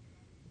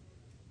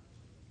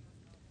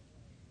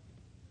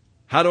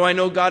 How do I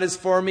know God is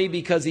for me?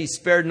 Because he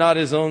spared not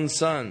his own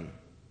son,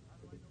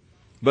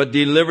 but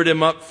delivered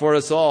him up for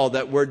us all.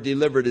 That word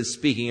delivered is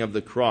speaking of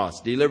the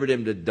cross. Delivered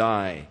him to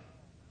die.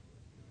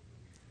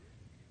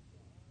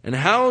 And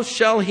how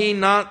shall he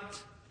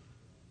not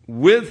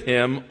with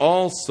him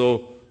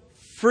also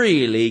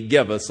freely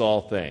give us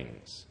all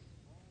things?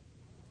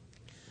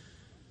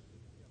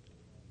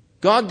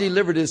 God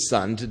delivered his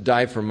son to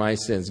die for my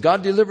sins.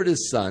 God delivered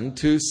his son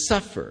to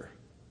suffer,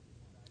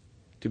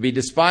 to be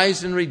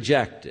despised and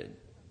rejected,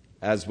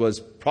 as was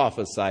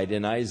prophesied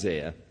in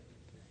Isaiah,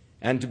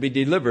 and to be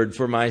delivered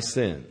for my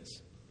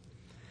sins.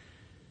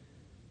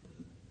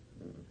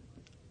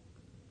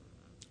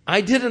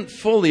 I didn't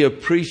fully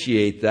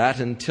appreciate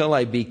that until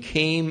I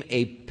became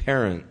a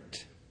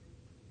parent.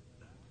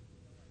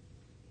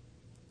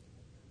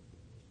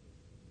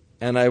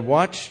 And I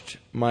watched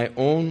my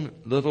own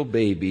little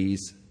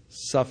babies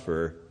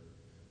suffer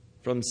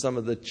from some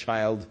of the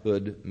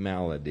childhood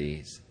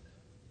maladies.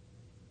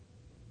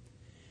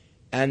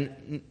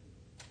 And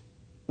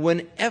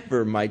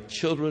whenever my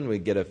children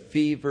would get a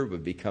fever,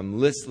 would become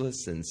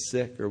listless and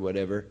sick or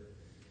whatever,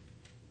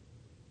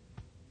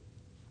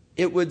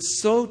 it would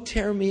so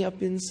tear me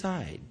up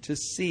inside to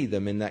see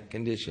them in that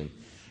condition.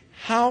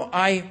 How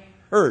I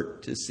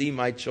hurt to see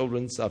my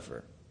children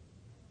suffer.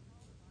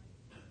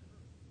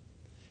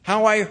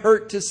 How I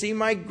hurt to see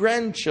my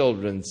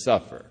grandchildren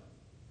suffer.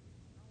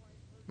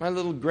 My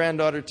little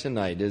granddaughter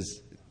tonight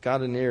has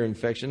got an ear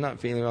infection, not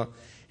feeling well,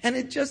 and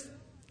it just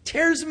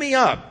tears me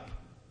up.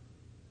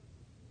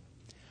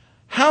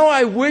 How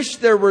I wish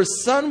there were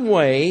some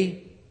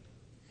way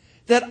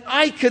that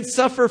I could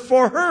suffer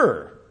for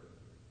her.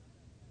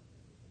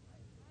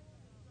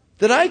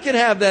 that I could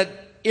have that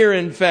ear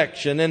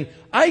infection and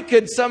I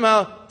could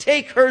somehow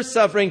take her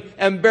suffering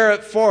and bear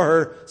it for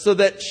her so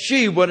that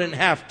she wouldn't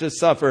have to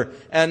suffer,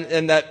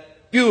 and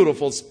that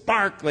beautiful,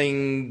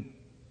 sparkling,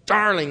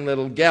 darling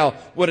little gal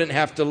wouldn't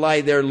have to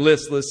lie there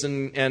listless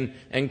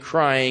and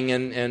crying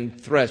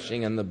and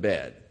threshing in the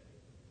bed.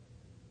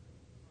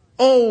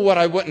 Oh, what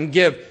I wouldn't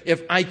give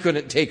if I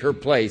couldn't take her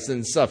place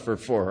and suffer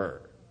for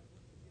her.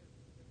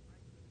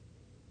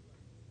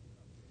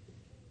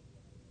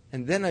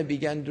 And then I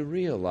began to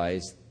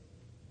realize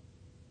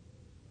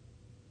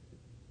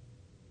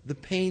the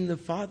pain the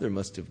Father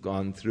must have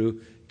gone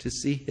through to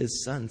see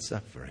His Son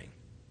suffering.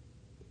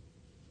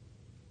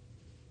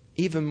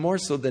 Even more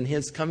so than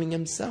His coming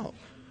Himself.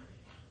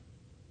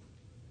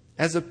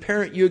 As a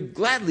parent, you'd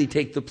gladly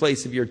take the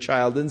place of your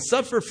child and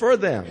suffer for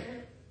them.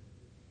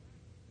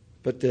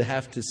 But to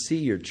have to see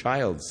your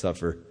child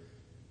suffer,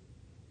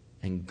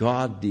 and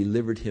God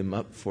delivered Him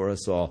up for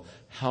us all,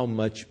 how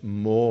much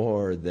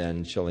more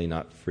then shall He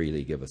not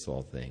freely give us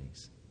all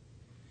things?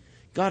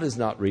 God is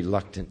not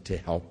reluctant to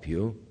help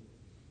you.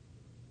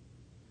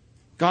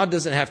 God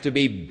doesn't have to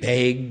be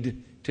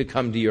begged to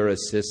come to your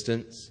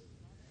assistance.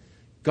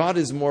 God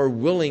is more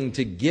willing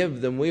to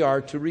give than we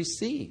are to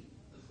receive.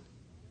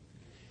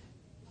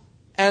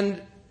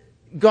 And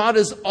God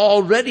has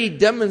already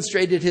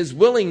demonstrated His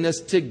willingness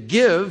to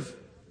give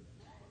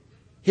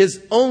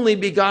His only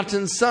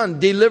begotten Son,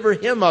 deliver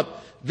Him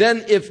up.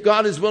 Then if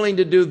God is willing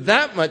to do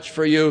that much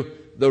for you,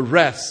 the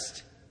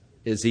rest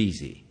is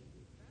easy.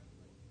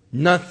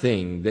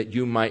 Nothing that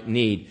you might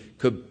need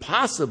could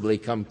possibly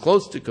come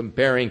close to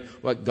comparing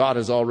what God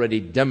has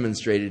already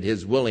demonstrated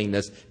His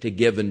willingness to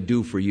give and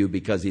do for you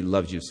because He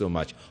loves you so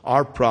much.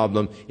 Our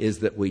problem is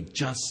that we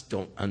just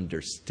don't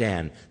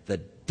understand the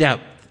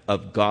depth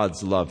of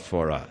God's love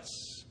for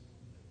us.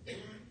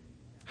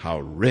 How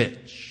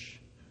rich,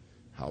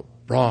 how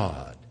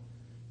broad,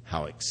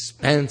 how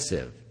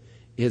expansive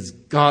is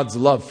God's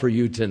love for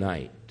you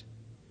tonight.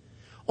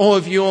 Oh,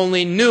 if you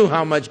only knew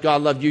how much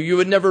God loved you, you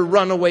would never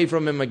run away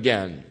from Him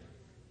again.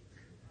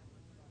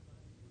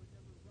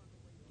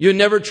 You'd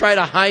never try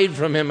to hide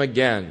from Him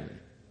again.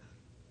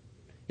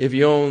 If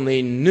you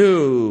only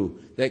knew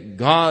that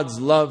God's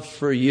love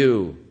for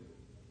you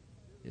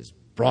is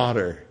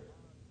broader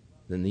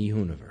than the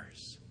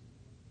universe.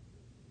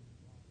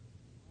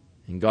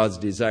 And God's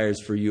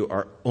desires for you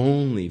are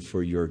only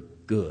for your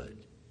good.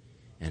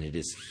 And it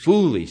is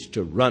foolish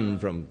to run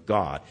from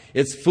God.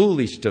 It's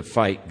foolish to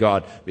fight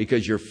God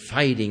because you're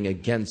fighting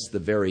against the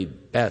very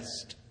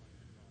best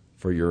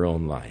for your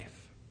own life.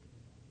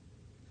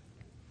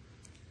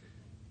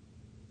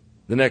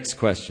 The next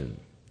question.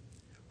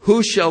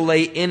 Who shall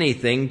lay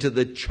anything to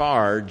the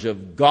charge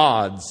of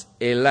God's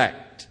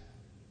elect?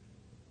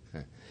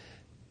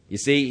 You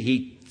see,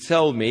 He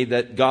told me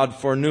that God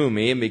foreknew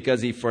me, and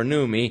because He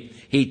foreknew me,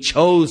 He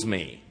chose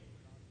me.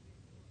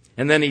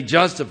 And then He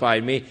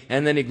justified me,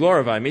 and then He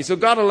glorified me. So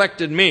God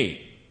elected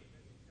me.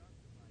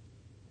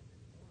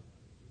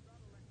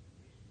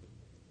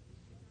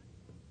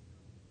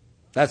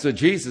 That's what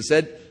Jesus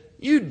said.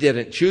 You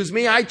didn't choose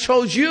me, I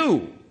chose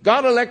you.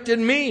 God elected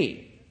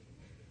me.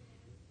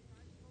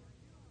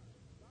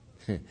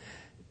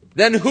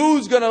 Then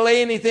who's going to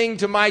lay anything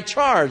to my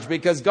charge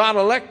because God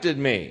elected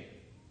me?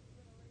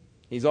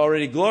 He's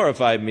already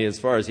glorified me as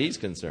far as He's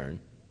concerned.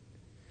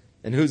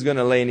 And who's going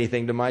to lay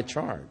anything to my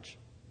charge?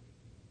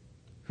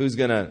 Who's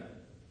going to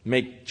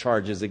make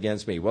charges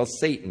against me? Well,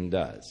 Satan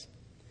does.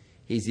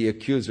 He's the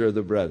accuser of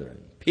the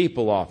brethren.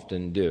 People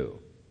often do.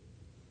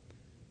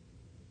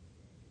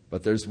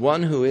 But there's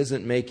one who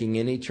isn't making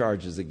any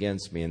charges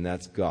against me, and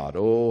that's God.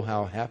 Oh,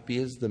 how happy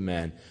is the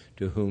man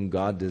to whom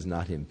God does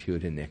not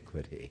impute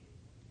iniquity.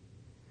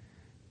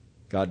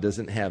 God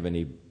doesn't have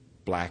any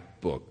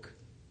black book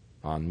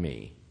on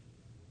me.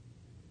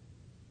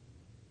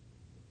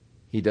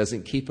 He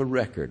doesn't keep a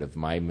record of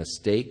my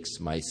mistakes,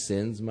 my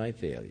sins, my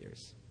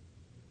failures.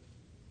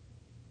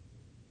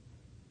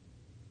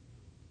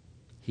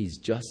 He's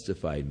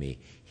justified me.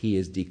 He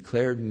has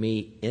declared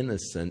me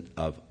innocent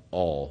of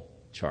all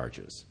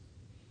charges.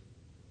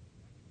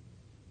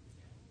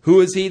 Who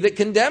is he that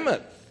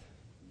condemneth?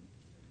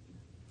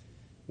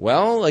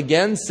 Well,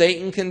 again,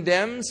 Satan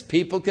condemns,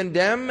 people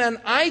condemn,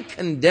 and I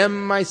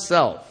condemn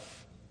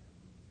myself.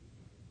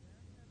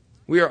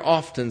 We are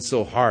often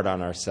so hard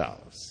on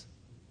ourselves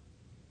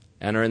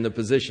and are in the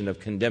position of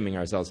condemning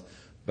ourselves.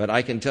 But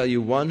I can tell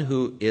you one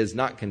who is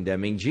not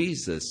condemning.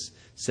 Jesus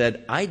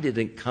said, I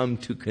didn't come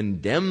to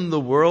condemn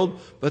the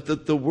world, but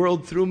that the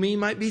world through me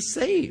might be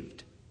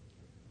saved.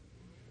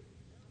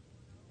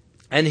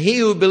 And he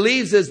who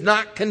believes is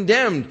not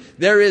condemned.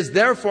 There is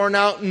therefore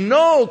now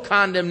no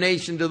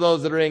condemnation to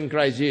those that are in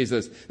Christ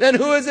Jesus. Then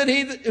who is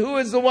it? Who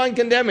is the one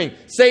condemning?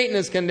 Satan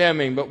is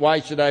condemning, but why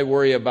should I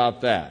worry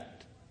about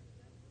that?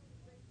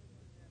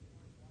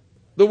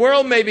 The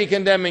world may be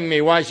condemning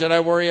me. Why should I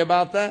worry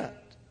about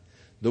that?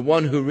 The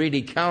one who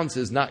really counts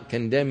is not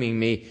condemning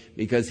me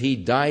because he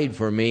died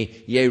for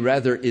me, yea,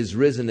 rather is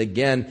risen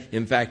again.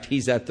 In fact,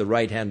 he's at the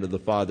right hand of the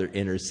Father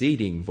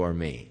interceding for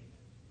me.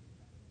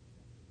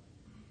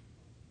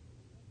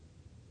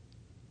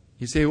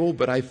 You say, oh,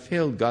 but I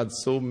failed God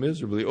so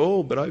miserably.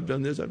 Oh, but I've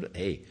done this.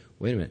 Hey,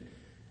 wait a minute.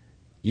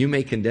 You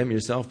may condemn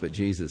yourself, but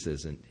Jesus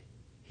isn't.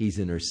 He's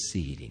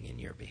interceding in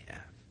your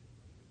behalf.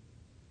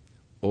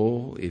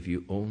 Oh, if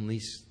you only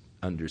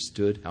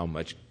understood how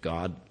much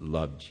God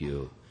loved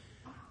you,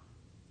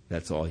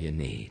 that's all you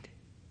need.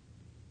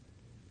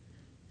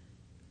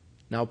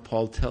 Now,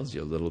 Paul tells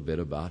you a little bit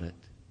about it.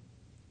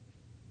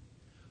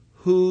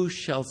 Who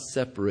shall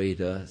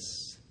separate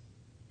us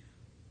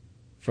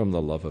from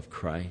the love of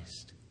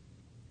Christ?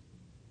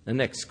 The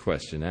next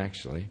question,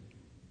 actually.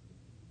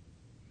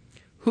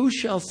 Who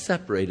shall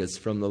separate us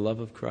from the love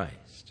of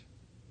Christ?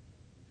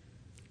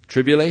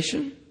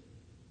 Tribulation?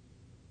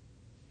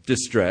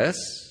 Distress?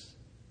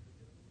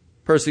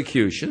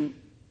 Persecution?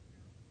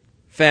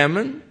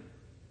 Famine?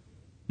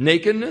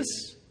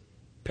 Nakedness?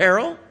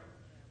 Peril?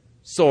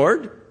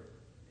 Sword?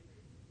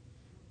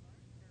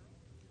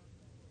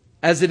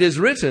 As it is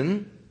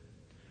written,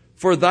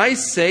 for thy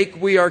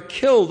sake we are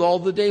killed all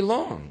the day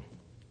long.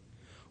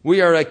 We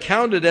are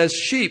accounted as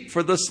sheep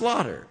for the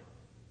slaughter.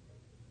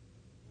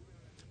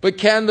 But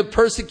can the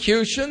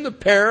persecution, the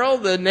peril,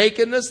 the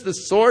nakedness, the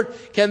sword,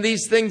 can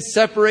these things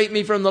separate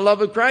me from the love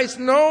of Christ?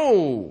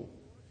 No.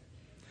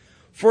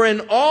 For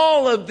in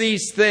all of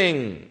these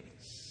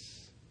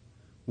things,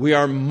 we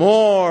are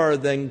more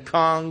than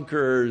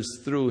conquerors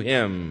through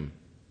him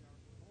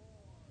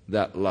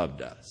that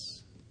loved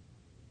us.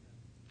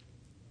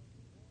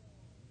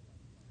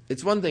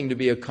 It's one thing to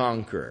be a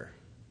conqueror.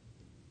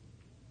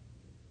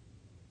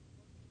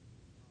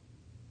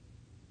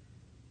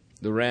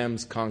 The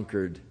Rams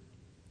conquered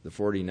the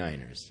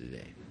 49ers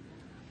today.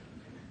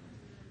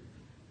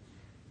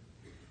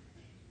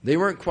 They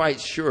weren't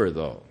quite sure,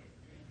 though.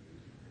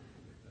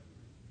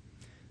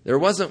 There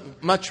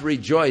wasn't much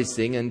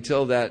rejoicing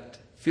until that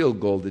field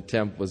goal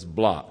attempt was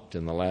blocked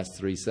in the last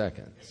 3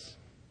 seconds.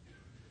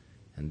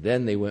 And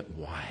then they went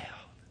wild.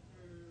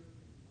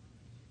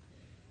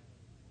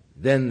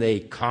 Then they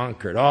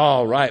conquered.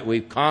 All right,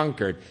 we've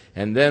conquered.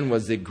 And then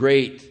was the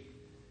great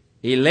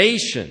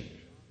elation,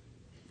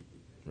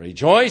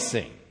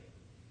 rejoicing.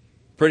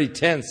 Pretty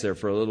tense there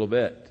for a little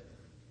bit.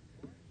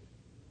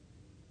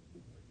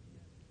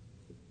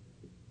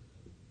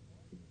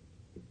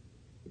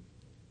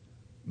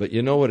 But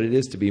you know what it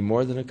is to be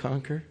more than a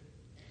conqueror?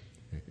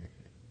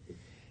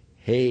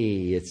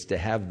 Hey, it's to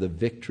have the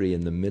victory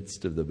in the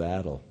midst of the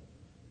battle.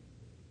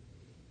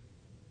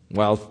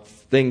 While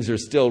things are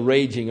still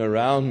raging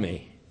around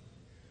me,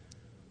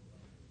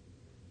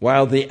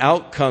 while the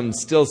outcome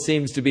still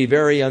seems to be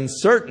very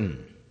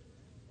uncertain,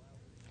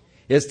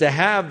 is to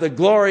have the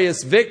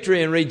glorious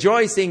victory and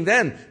rejoicing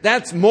then.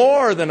 That's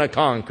more than a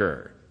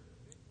conqueror.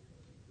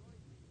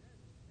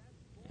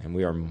 And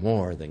we are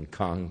more than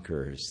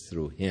conquerors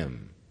through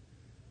him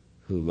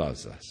who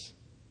loves us.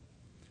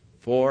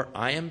 For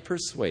I am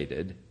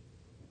persuaded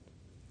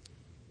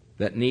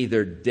that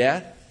neither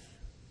death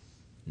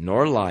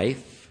nor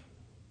life,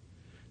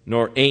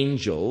 nor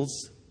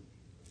angels,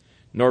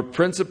 nor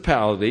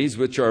principalities,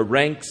 which are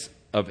ranks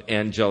of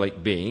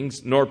angelic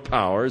beings, nor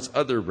powers,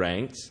 other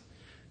ranks,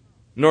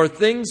 nor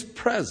things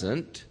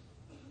present,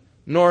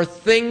 nor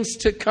things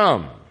to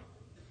come,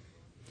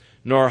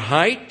 nor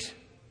height,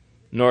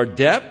 nor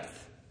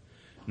depth,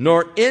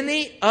 nor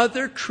any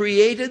other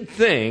created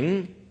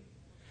thing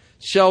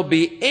shall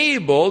be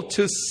able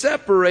to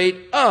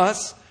separate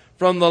us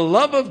from the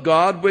love of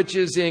God which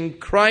is in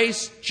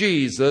Christ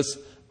Jesus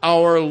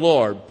our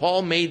Lord.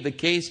 Paul made the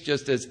case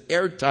just as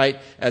airtight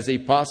as he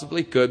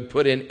possibly could,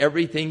 put in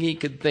everything he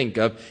could think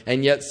of,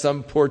 and yet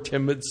some poor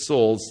timid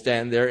souls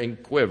stand there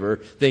and quiver,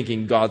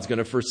 thinking God's going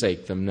to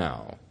forsake them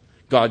now.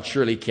 God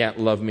surely can't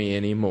love me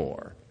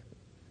anymore.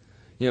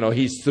 You know,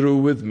 he's through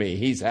with me.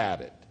 He's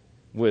had it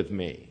with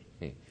me.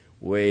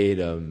 Wait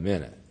a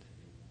minute.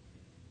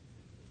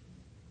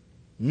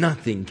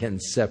 Nothing can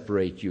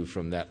separate you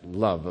from that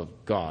love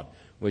of God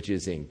which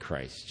is in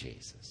Christ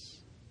Jesus.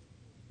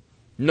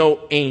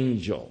 No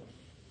angel,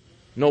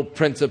 no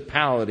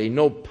principality,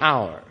 no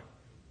power,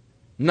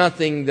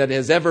 nothing that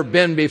has ever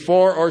been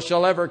before or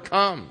shall ever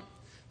come.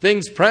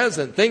 Things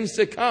present, things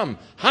to come,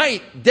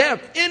 height,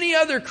 depth, any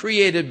other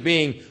created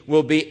being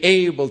will be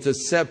able to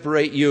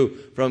separate you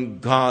from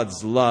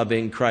God's love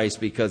in Christ,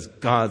 because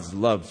God's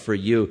love for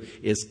you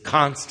is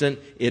constant,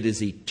 it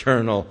is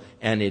eternal,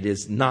 and it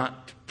is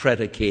not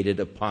predicated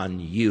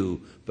upon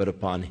you, but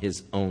upon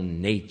his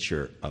own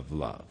nature of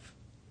love.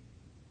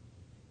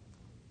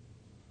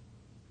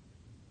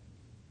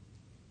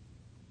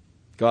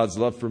 God's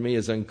love for me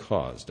is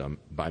uncaused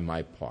by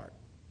my part.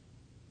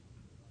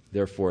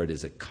 Therefore, it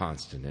is a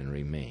constant and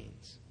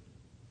remains.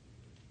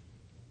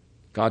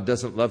 God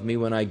doesn't love me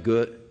when I'm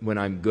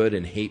good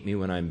and hate me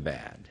when I'm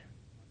bad.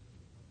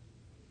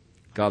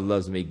 God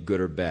loves me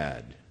good or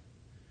bad,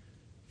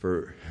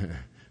 for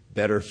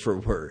better for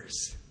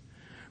worse,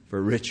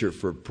 for richer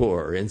for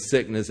poor, in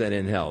sickness and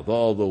in health,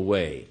 all the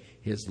way.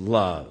 His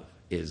love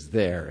is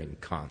there and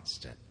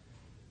constant.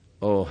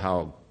 Oh,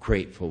 how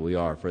grateful we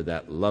are for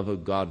that love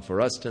of God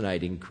for us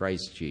tonight in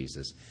Christ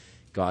Jesus.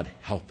 God,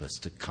 help us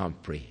to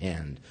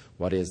comprehend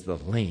what is the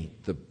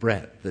length, the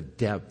breadth, the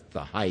depth,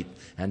 the height,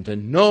 and to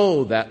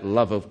know that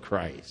love of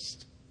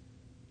Christ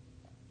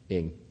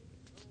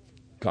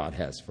God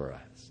has for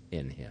us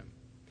in him.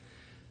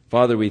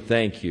 Father, we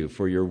thank you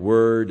for your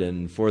word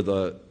and for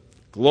the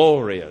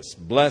glorious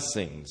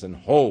blessings and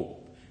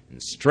hope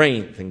and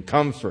strength and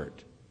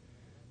comfort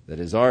that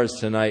is ours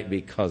tonight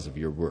because of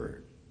your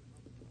word.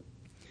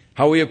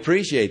 How we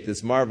appreciate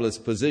this marvelous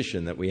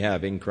position that we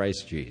have in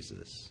Christ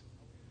Jesus,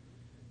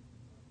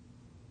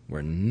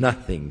 where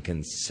nothing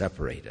can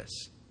separate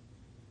us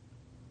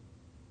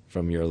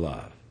from your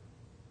love.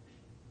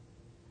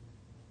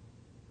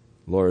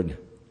 Lord,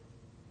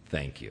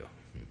 thank you.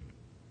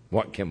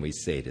 What can we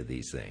say to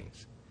these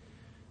things?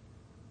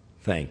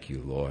 Thank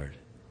you, Lord.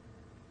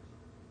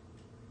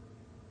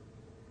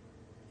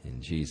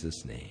 In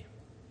Jesus' name,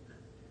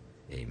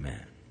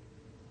 amen.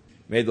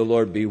 May the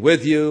Lord be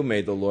with you.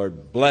 May the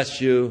Lord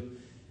bless you.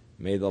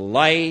 May the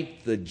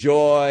light, the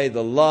joy,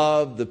 the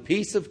love, the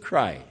peace of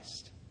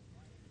Christ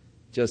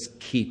just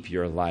keep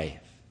your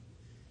life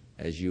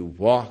as you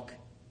walk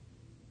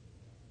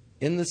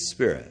in the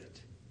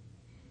Spirit,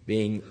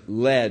 being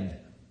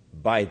led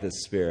by the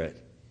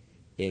Spirit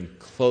in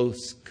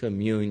close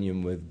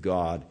communion with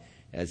God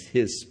as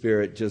his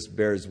Spirit just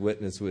bears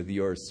witness with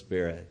your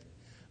spirit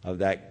of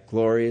that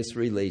glorious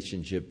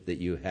relationship that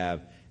you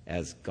have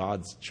as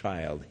God's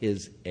child,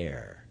 his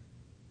heir,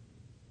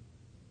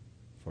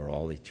 for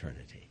all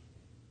eternity.